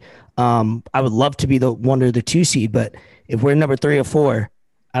currently. I would love to be the 1 or the 2 seed, but if we're number 3 or 4,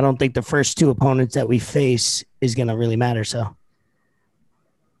 I don't think the first 2 opponents that we face is going to really matter. So,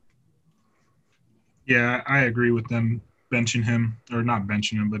 Yeah, I agree with them benching him, or not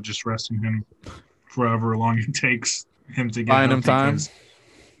benching him, but just resting him for however long it takes him to get buying him time.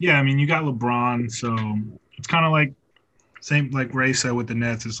 Yeah, I mean, you got LeBron, so it's kind of like same like Ray said with the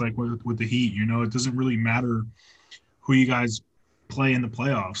Nets. It's like with the Heat, you know, it doesn't really matter who you guys play in the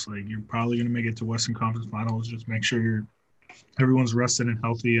playoffs. Like, you're probably going to make it to Western Conference Finals. Just make sure everyone's rested and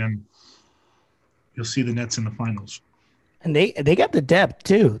healthy, and you'll see the Nets in the finals. and they got the depth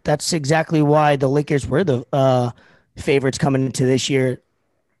too. That's exactly why the Lakers were the favorites coming into this year.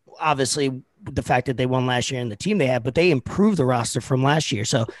 Obviously, the fact that they won last year and the team they have, but they improved the roster from last year.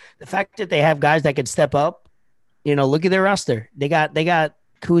 So the fact that they have guys that can step up, you know, look at their roster. They got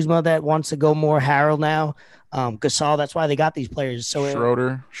Kuzma that wants to go more. Harrell now, Gasol. That's why they got these players. So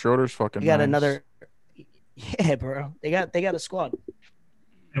Schroeder's fucking. They got nice. another. Yeah, bro. They got a squad.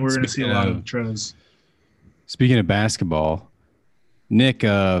 And we're going to see a lot of Trez. Speaking of basketball, Nick,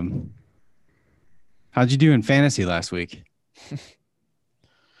 how'd you do in fantasy last week?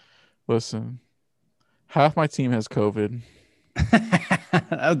 Listen, half my team has COVID.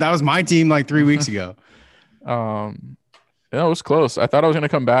 That was my team like 3 weeks ago. Yeah, it was close. I thought I was going to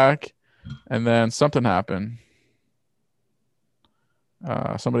come back, and then something happened.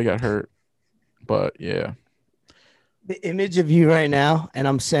 Somebody got hurt, but yeah. The image of you right now, and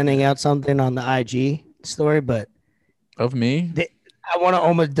I'm sending out something on the IG story, but Of me? I want to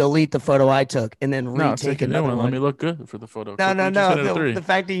almost delete the photo I took and then No, retake take a new another one. one. Let me look good for the photo. No. Quickly, just hit a The, 3. the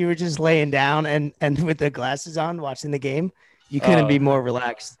fact that you were just laying down and with the glasses on watching the game, you couldn't be more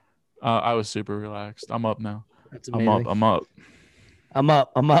relaxed. I was super relaxed. I'm up now. That's amazing. I'm up. I'm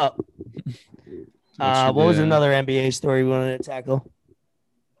up. What was did. another NBA story we wanted to tackle?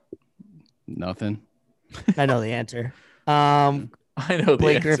 Nothing. I know the answer. I know the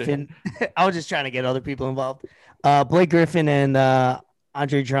Blake answer. Griffin. I was just trying to get other people involved. Blake Griffin and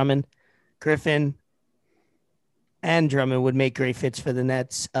Andre Drummond. Griffin and Drummond would make great fits for the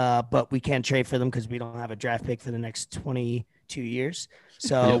Nets, but we can't trade for them because we don't have a draft pick for the next 22 years.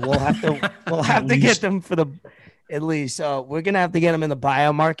 So we'll have to get them for the at least. So we're gonna have to get them in the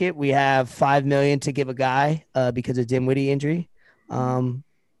buyout market. We have $5 million to give a guy because of Dinwiddie injury.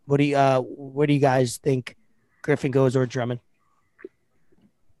 Where do you guys think Griffin goes or Drummond?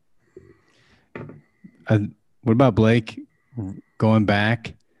 What about Blake going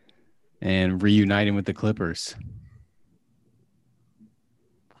back and reuniting with the Clippers?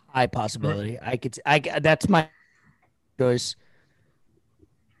 High possibility. That's my choice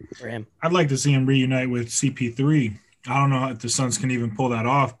for him. I'd like to see him reunite with CP3. I don't know if the Suns can even pull that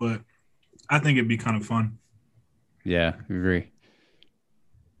off, but I think it'd be kind of fun. Yeah, I agree.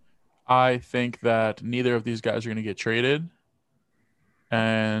 I think that neither of these guys are going to get traded,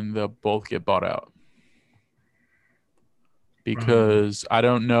 and they'll both get bought out. Because I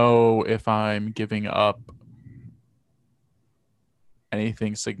don't know if I'm giving up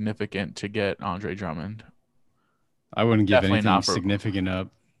anything significant to get Andre Drummond. I wouldn't give Definitely anything not for- significant up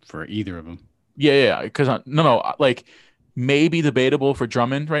for either of them. Yeah. Because no, like maybe debatable for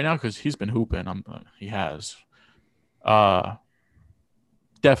Drummond right now because he's been hooping. He has.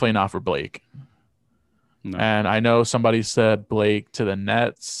 Definitely not for Blake. No. And I know somebody said Blake to the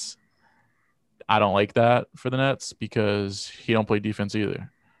Nets. I don't like that for the Nets because he don't play defense either.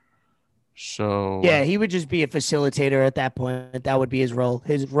 So Yeah, he would just be a facilitator at that point. That would be his role.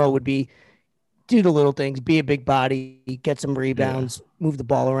 His role would be do the little things, be a big body, get some rebounds, move the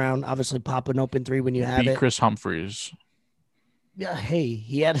ball around, obviously pop an open 3 when you have beat it. Chris Humphries. Yeah, hey,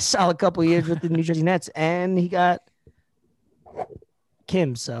 he had a solid couple of years with the New Jersey Nets, and he got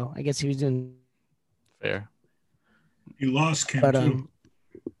Kim, so I guess he was doing Fair. You lost Kim, but too.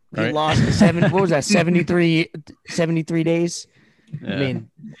 he Right. lost 73 days. Yeah. I mean,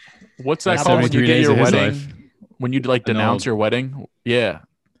 What's that That's called when you 73 get days your of his wedding? life. When you like denounce Annulled. your wedding? Yeah.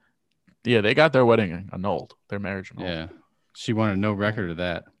 Yeah, they got their wedding annulled. Their marriage annulled. Yeah. She wanted no record of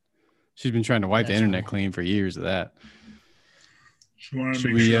that. She's been trying to wipe the internet clean for years of that. She wanted to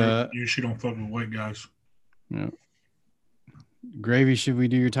make sure she don't fuck with white guys. Yeah. Gravy, should we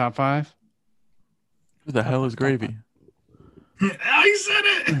do your top 5? Who the hell is Gravy? I said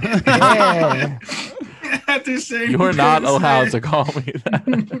it. Yeah. After saying You're not allowed to call me that.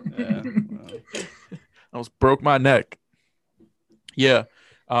 I almost broke my neck. Yeah.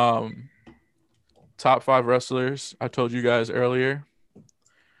 Top 5 wrestlers. I told you guys earlier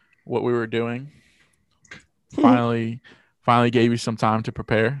what we were doing. Finally gave you some time to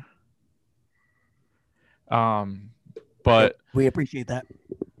prepare. But we appreciate that.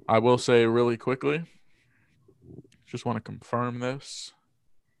 I will say really quickly, just want to confirm this.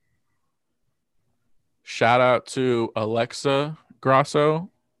 Shout out to Alexa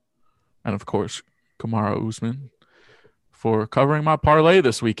Grasso and, of course, Kamaru Usman for covering my parlay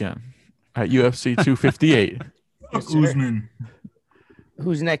this weekend at UFC 258. Fuck Usman.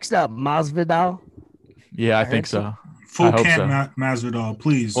 Who's next up? Masvidal? Yeah, I think so. Full camp Masvidal,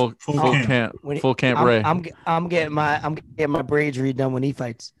 please. Full camp. Full camp Ray. I'm getting my braids redone when he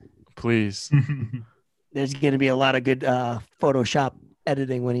fights. Please. There's going to be a lot of good Photoshop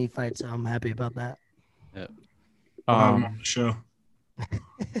editing when he fights. So I'm happy about that. Yeah. On the show.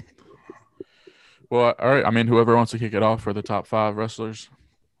 Well, all right. I mean, whoever wants to kick it off for the top 5 wrestlers,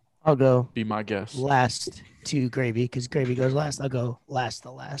 I'll go. Be my guest. Last to Gravy, because Gravy goes last. I'll go last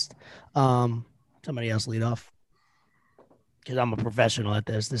to last. Somebody else lead off. Because I'm a professional at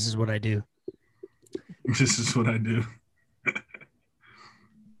this. This is what I do. This is what I do.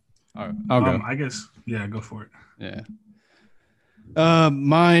 All right, I'll go. I guess, yeah, go for Yeah. it.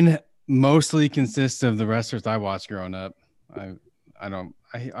 Mine mostly consists of the wrestlers I watched growing up. I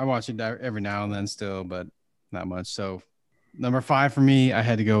watch it every now and then still, but not much. So number 5 for me, I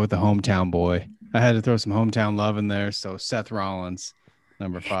had to go with the hometown boy. I had to throw some hometown love in there. So Seth Rollins,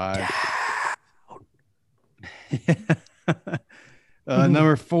 number 5.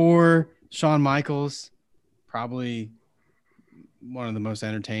 Number 4, Shawn Michaels, probably one of the most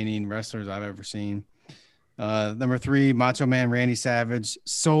entertaining wrestlers I've ever seen. Number 3, Macho Man Randy Savage,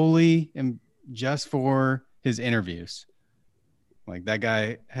 solely and just for his interviews. Like, that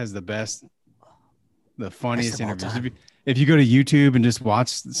guy has the funniest interviews. If you go to YouTube and just watch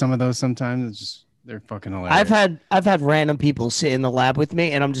some of those, sometimes they're fucking hilarious. I've had random people sit in the lab with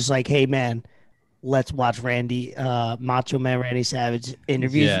me, and I'm just like, hey man, let's watch Macho Man Randy Savage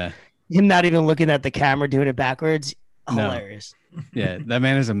interviews. Yeah. Him not even looking at the camera, doing it backwards. Hilarious. Yeah, that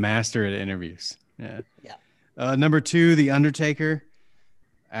man is a master at interviews. Yeah. Yeah. Number 2, The Undertaker.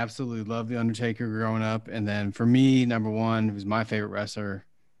 Absolutely love The Undertaker growing up. And then for me, number 1, who's my favorite wrestler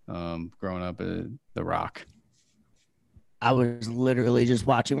growing up, The Rock. I was literally just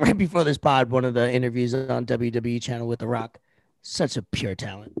watching right before this pod one of the interviews on WWE channel with The Rock. Such a pure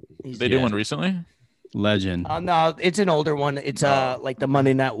talent. They did one recently? Legend. No, it's an older one. It's like the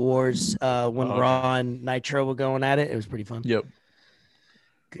Monday Night Wars when Raw and Nitro were going at it. It was pretty fun. Yep.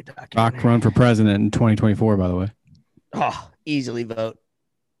 Good documentary. Rock run for president in 2024, by the way. Oh, easily vote.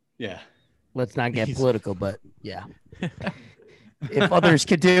 Yeah. Let's not get political, but yeah. If others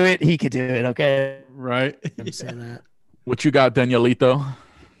could do it, he could do it. Okay. Right. I'm saying that. What you got, Danielito?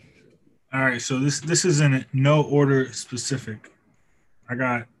 All right, so this is in no order specific. I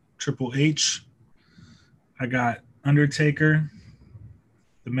got Triple H. I got Undertaker.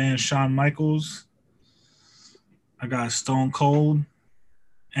 The man Shawn Michaels. I got Stone Cold.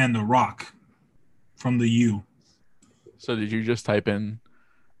 And The Rock from the U. So did you just type in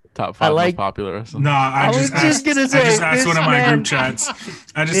top 5 most popular wrestlers? No, I just asked one of my group chats.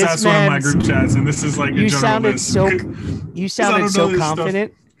 I just asked one of my group chats, and this is like a general list. You sounded so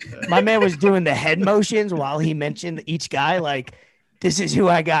confident. My man was doing the head motions while he mentioned each guy. Like, this is who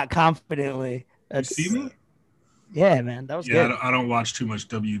I got confidently. You see me? Yeah, man, that was good. I don't watch too much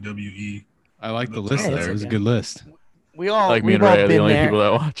WWE. I like the list there. It was a good list. We all like me and Ray are the only people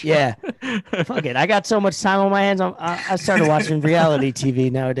that watch. Yeah, fuck it. I got so much time on my hands. I started watching reality TV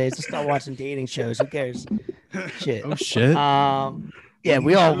nowadays. I start watching dating shows. Who cares? Shit. Oh shit. Yeah,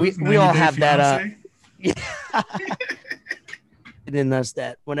 we all have that. Yeah. In us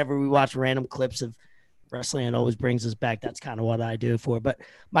that whenever we watch random clips of wrestling, it always brings us back. That's kind of what I do it for. But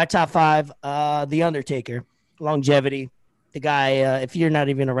my top 5, The Undertaker, longevity. The guy. If you're not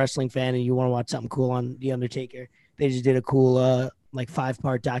even a wrestling fan and you want to watch something cool on The Undertaker. They just did a cool,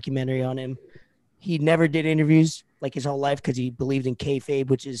 5-part documentary on him. He never did interviews like his whole life because he believed in kayfabe,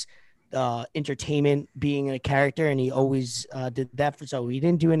 which is entertainment, being a character, and he always did that. So he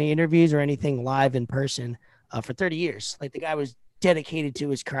didn't do any interviews or anything live in person for 30 years. Like the guy was dedicated to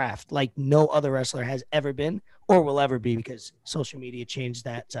his craft like no other wrestler has ever been or will ever be because social media changed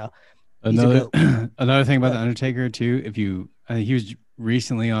that. So another another thing about the Undertaker too, I think he was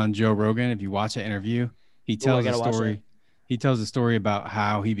recently on Joe Rogan. If you watch that interview, he tells a story. He tells a story about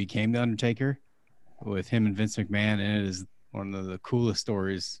how he became the Undertaker with him and Vince McMahon, and it is one of the coolest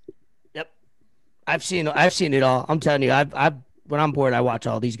stories. Yep, I've seen it all. I'm telling you, I've when I'm bored, I watch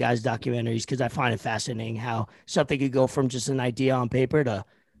all these guys' documentaries because I find it fascinating how something could go from just an idea on paper to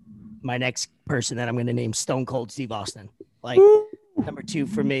my next person that I'm going to name Stone Cold Steve Austin. Like number 2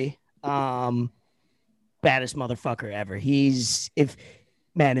 for me, baddest motherfucker ever.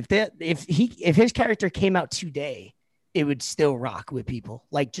 If his character came out today, it would still rock with people.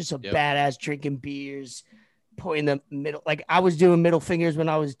 Like just a badass drinking beers, pointing the middle. Like I was doing middle fingers when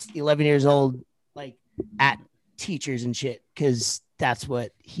I was 11 years old, like at teachers and shit, because that's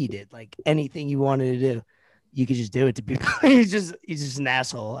what he did. Like anything you wanted to do, you could just do it to people. he's just an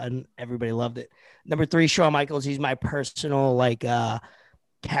asshole, and everybody loved it. Number 3, Shawn Michaels. He's my personal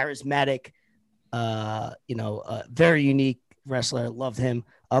charismatic, very unique wrestler. Loved him.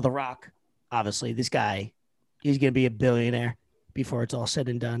 The Rock, obviously, this guy, he's gonna be a billionaire before it's all said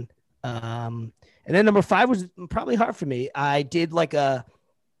and done. And then number 5 was probably hard for me. I did like a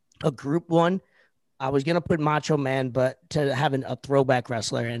group one. I was going to put Macho Man, but to having a throwback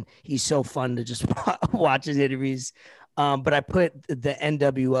wrestler, and he's so fun to just watch his interviews. But I put the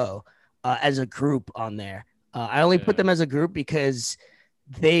NWO as a group on there. I only put them as a group because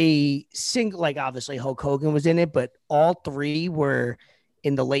they sing, like obviously Hulk Hogan was in it, but all 3 were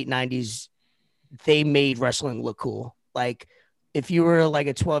in the late 90s. They made wrestling look cool. Like if you were like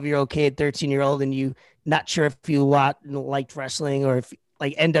a 12-year-old kid, 13-year-old, and you not sure if you liked wrestling or if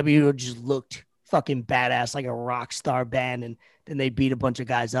like NWO just looked fucking badass, like a rock star band, and then they beat a bunch of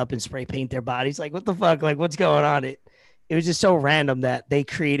guys up and spray paint their bodies. Like, what the fuck? Like, what's going on? It was just so random that they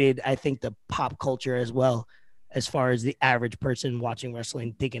created, I think, the pop culture as well, as far as the average person watching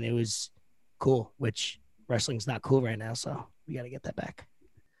wrestling thinking it was cool, which wrestling's not cool right now. So we got to get that back.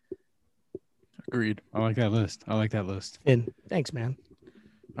 Agreed. I like that list. And thanks, man.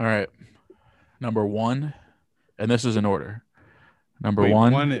 All right. Number 1, and this is in order. Number Wait,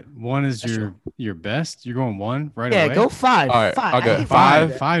 1. One is your best. You're going 1 right away. Yeah, go 5. All right, 5. okay,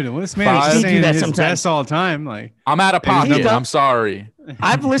 5. This man is just saying his best all the time. Like I'm out of pocket. I'm sorry.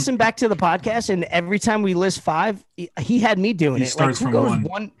 I've listened back to the podcast, and every time we list 5, he had me doing He it. starts like, from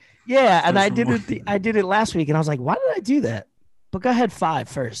 1. Yeah, and I did it. I did it last week, and I was like, why did I do that? But go ahead, 5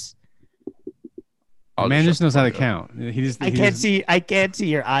 first. Man just knows how to count. I can't see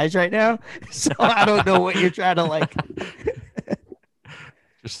your eyes right now, so I don't know what you're trying to like.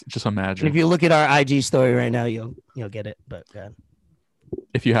 Just imagine. And if you look at our IG story right now, you'll get it. But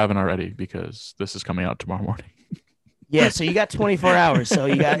if you haven't already, because this is coming out tomorrow morning. Yeah, so you got 24 hours. So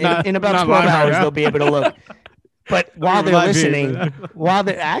you got in about 12 hours they'll be able to look. But while they're listening, while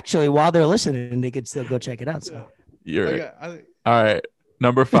they're listening, they could still go check it out. So you're right. All right,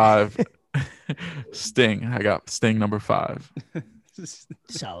 number 5, Sting. I got Sting number 5.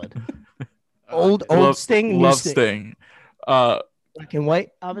 Solid. Old Sting. Love Sting. Black and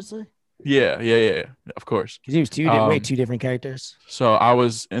white, obviously. Yeah. Of course. Because he was way two different characters. So I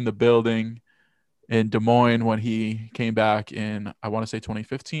was in the building in Des Moines when he came back in, I want to say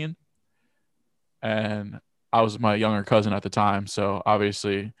 2015. And I was my younger cousin at the time. So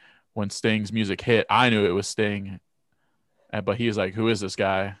obviously when Sting's music hit, I knew it was Sting. But he was like, who is this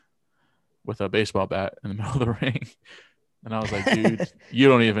guy with a baseball bat in the middle of the ring? And I was like, dude, you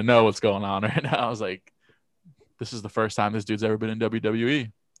don't even know what's going on right now. I was like, this is the first time this dude's ever been in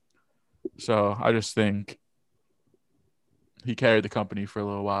WWE. So I just think he carried the company for a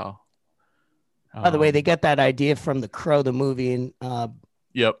little while. By the way, they got that idea from The Crow, the movie, and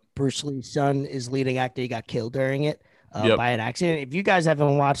yep. Bruce Lee's son is leading actor. He got killed during it by an accident. If you guys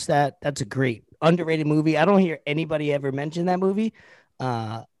haven't watched that, that's a great underrated movie. I don't hear anybody ever mention that movie,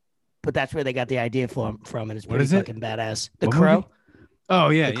 but that's where they got the idea from, and it's pretty fucking badass. The Crow. Movie? Oh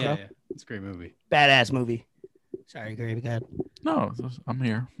yeah. It's a great movie. Badass movie. Sorry, Gary, go ahead. No, I'm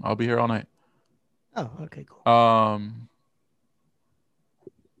here. I'll be here all night. Oh, okay, cool.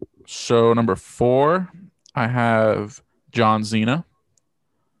 So number 4, I have John Cena.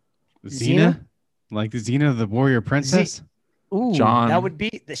 Xena? Like the Xena, the warrior princess? Ooh, John. That would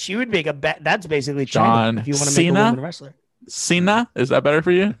be. She would make a bet. That's basically John China if you want to Cena? make a woman wrestler. Cena? Is that better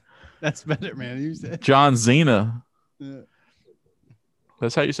for you? That's better, man. You said John Cena. Yeah.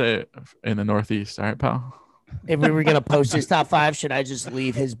 That's how you say it in the Northeast. All right, pal. If we were gonna post his top 5, should I just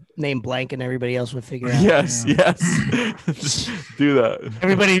leave his name blank and everybody else would figure out? Yes, just do that.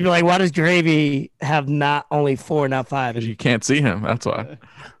 Everybody would be like, why does Gravy have not only 4, not 5? You can't see him. That's why.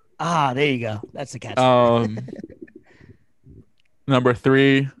 There you go. That's the catch. Number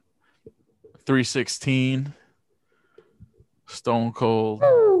 3, 316, Stone Cold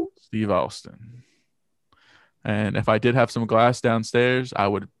Steve Austin. And if I did have some glass downstairs, I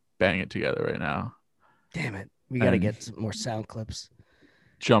would bang it together right now. Damn it. We got to get some more sound clips.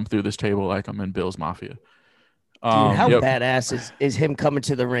 Jump through this table like I'm in Bill's Mafia. Dude, how badass is him coming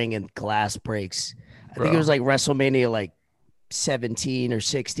to the ring and glass breaks? I think it was like WrestleMania like 17 or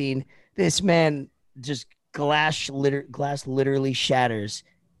 16. This man just glass literally shatters,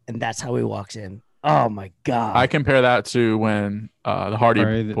 and that's how he walks in. Oh, my God. I compare that to when the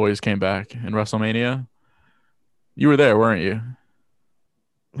Hardy Boys came back in WrestleMania. You were there, weren't you?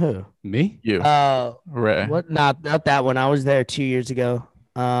 Who? Me? You. Ray. What? Not that one. I was there 2 years ago.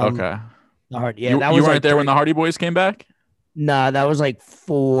 Okay. The Hardy. Yeah, you weren't there when the Hardy Boys came back? Nah, that was like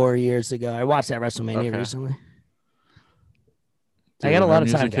 4 years ago. I watched that WrestleMania recently. Dude, I got a lot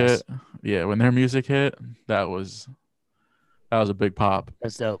of time, guys. Yeah, when their music hit, that was a big pop.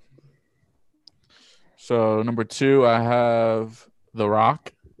 That's dope. So number 2, I have The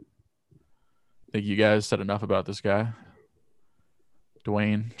Rock. I think you guys said enough about this guy.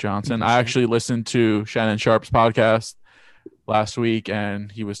 Dwayne Johnson. I actually listened to Shannon Sharp's podcast last week,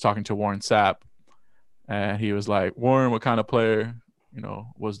 and he was talking to Warren Sapp, and he was like, Warren, what kind of player,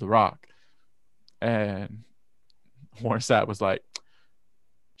 was The Rock? And Warren Sapp was like,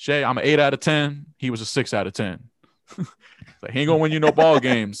 Shay, I'm an 8 out of 10. He was a 6 out of 10. Like, he ain't gonna win you no ball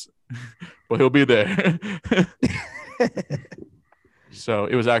games, but he'll be there. So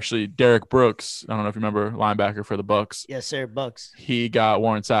it was actually Derek Brooks. I don't know if you remember, linebacker for the Bucks. Yes, sir, Bucks. He got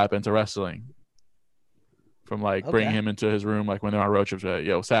Warren Sapp into wrestling from bringing him into his room when they're on road trips.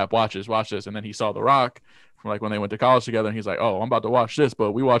 Yo, Sapp, watch this. And then he saw The Rock from when they went to college together, and he's like, oh, I'm about to watch this,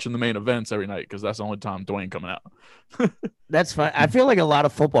 but we watching the main events every night because that's the only time Dwayne coming out. That's fine. I feel like a lot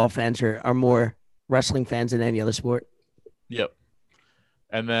of football fans are more wrestling fans than any other sport. Yep.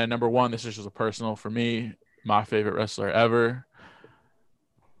 And then number 1, this is just a personal for me, my favorite wrestler ever,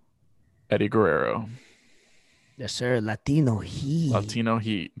 Eddie Guerrero. Yes, sir. Latino Heat.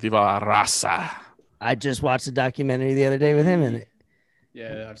 Viva la raza. I just watched a documentary the other day with him in it.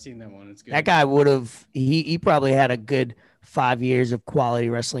 Yeah, I've seen that one. It's good. That guy would have he probably had a good 5 years of quality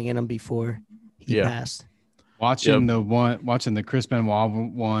wrestling in him before he passed. Watching the Chris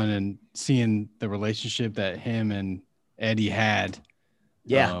Benoit one and seeing the relationship that him and Eddie had.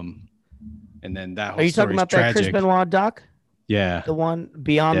 Yeah. And then that whole Are you talking about tragic. That Chris Benoit doc? Yeah. The one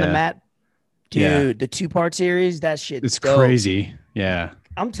Beyond the Mat? Dude, the 2-part series, that shit. It's dope. Crazy. Yeah.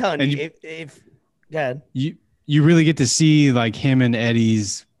 I'm telling you, if go ahead. You really get to see him and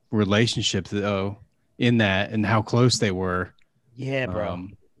Eddie's relationship though in that and how close they were. Yeah, bro.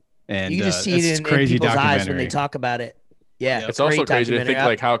 And you can just see it in people's eyes when they talk about it. Yeah. It's also crazy to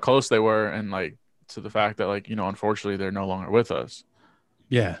think how close they were and to the fact that unfortunately they're no longer with us.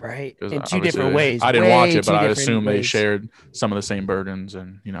 Yeah. Right. In 2 different ways. I didn't watch it, but I assume they shared some of the same burdens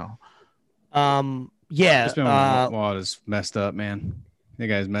and yeah. Watt is messed up, man. That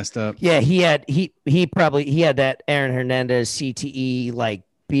guy's messed up. Yeah, he had that Aaron Hernandez CTE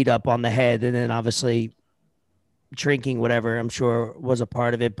beat up on the head, and then obviously drinking whatever I'm sure was a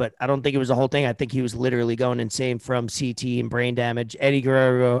part of it, but I don't think it was the whole thing. I think he was literally going insane from CTE and brain damage. Eddie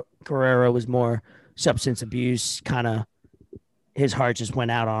Guerrero was more substance abuse, kind of his heart just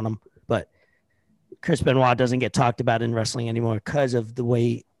went out on him. But Chris Benoit doesn't get talked about in wrestling anymore because of the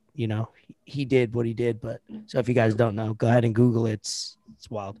way he did what he did. But so if you guys don't know, go ahead and Google it. It's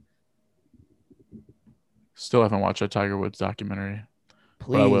wild. Still haven't watched a Tiger Woods documentary.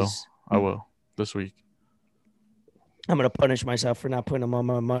 Please. But I will this week. I'm going to punish myself for not putting him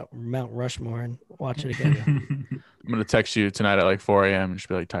on my Mount Rushmore and watch it again. I'm going to text you tonight at 4 a.m. and just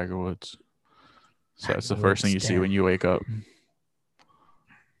be like, Tiger Woods. So that's the first thing you see when you wake up.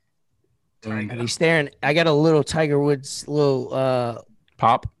 And he's staring. I got a little Tiger Woods, little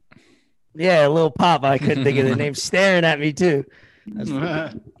pop. Yeah, a little pop. I couldn't think of the name. Staring at me too.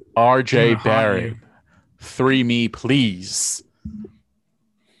 RJ Barrett. 3 me, please.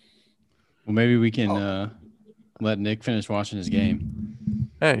 Well, maybe we can let Nick finish watching his game.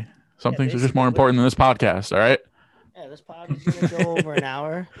 Hey, some things are just more important than this podcast, all right? Yeah, this podcast is going to go over an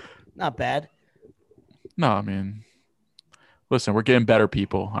hour. Not bad. No, I mean, listen, we're getting better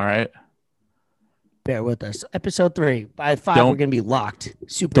people, all right? Bear with us. Episode 3. By 5, we're going to be locked.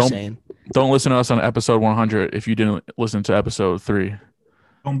 Super Saiyan. Don't listen to us on episode 100 if you didn't listen to episode 3.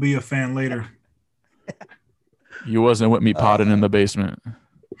 Don't be a fan later. You wasn't with me potting in the basement.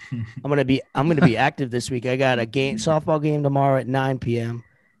 I'm gonna be active this week. I got a softball game tomorrow at 9 p.m.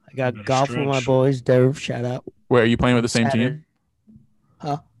 I got Better golf with my stretch. boys. Derv, shout out. Wait, are you playing with the same Saturday. team?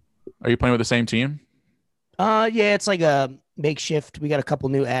 Huh? Are you playing with the same team? Yeah, it's like a makeshift. We got a couple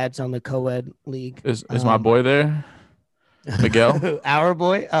new ads on the co-ed league. Is my boy there? Miguel? Our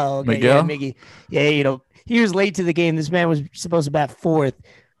boy? Oh, okay. Miguel? Yeah, Miggy. Yeah, he was late to the game. This man was supposed to bat 4th.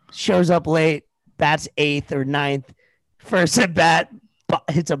 Shows up late, bats 8th or 9th. First at bat,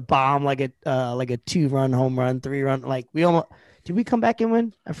 hits a bomb like a 2-run home run, 3-run. Like we almost did we come back and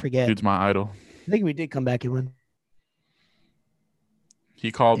win? I forget. Dude's my idol. I think we did come back and win.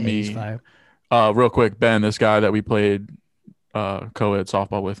 He called He's me fire. real quick, Ben, this guy that we played co-ed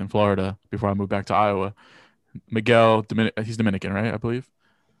softball with in Florida before I moved back to Iowa. Miguel, he's Dominican, right? I believe.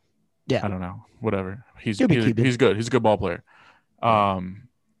 Yeah. I don't know. Whatever. He's He'll be good. Cuban. He's good. He's a good ball player.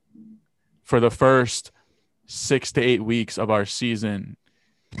 For the first 6 to 8 weeks of our season,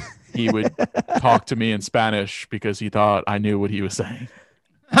 he would talk to me in Spanish because he thought I knew what he was saying.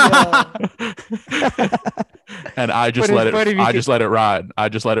 And I just let it ride. I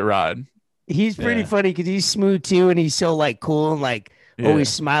just let it ride. He's pretty funny because he's smooth too, and he's so like cool and like always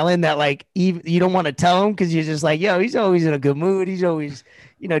smiling that like even you don't want to tell him because you're just like, yo, he's always in a good mood. He's always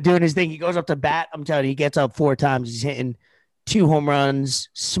doing his thing. He goes up to bat. I'm telling you, he gets up 4 times. He's hitting 2 home runs,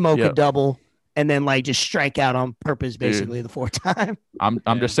 smoke a double, and then like just strike out on purpose basically the 4th time.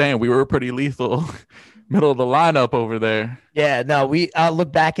 I'm just saying we were pretty lethal. Middle of the lineup over there. Yeah, no, we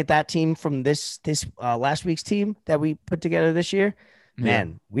look back at that team from this last week's team that we put together this year.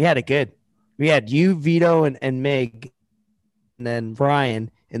 Man, we had it good. We had you, Vito, and Meg, and then Brian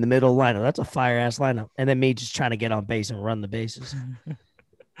in the middle lineup. That's a fire ass lineup. And then me just trying to get on base and run the bases.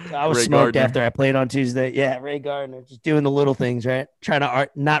 So I was Ray smoked Gardner. after I played on Tuesday. Yeah, Ray Gardner, just doing the little things, right? Trying to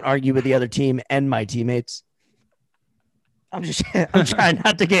not argue with the other team and my teammates. I'm trying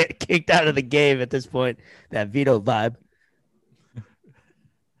not to get kicked out of the game at this point. That Vito vibe. All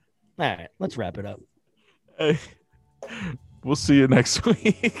right, let's wrap it up. Hey, we'll see you next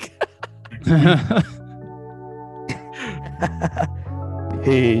week.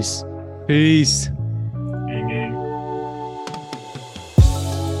 Peace. Peace.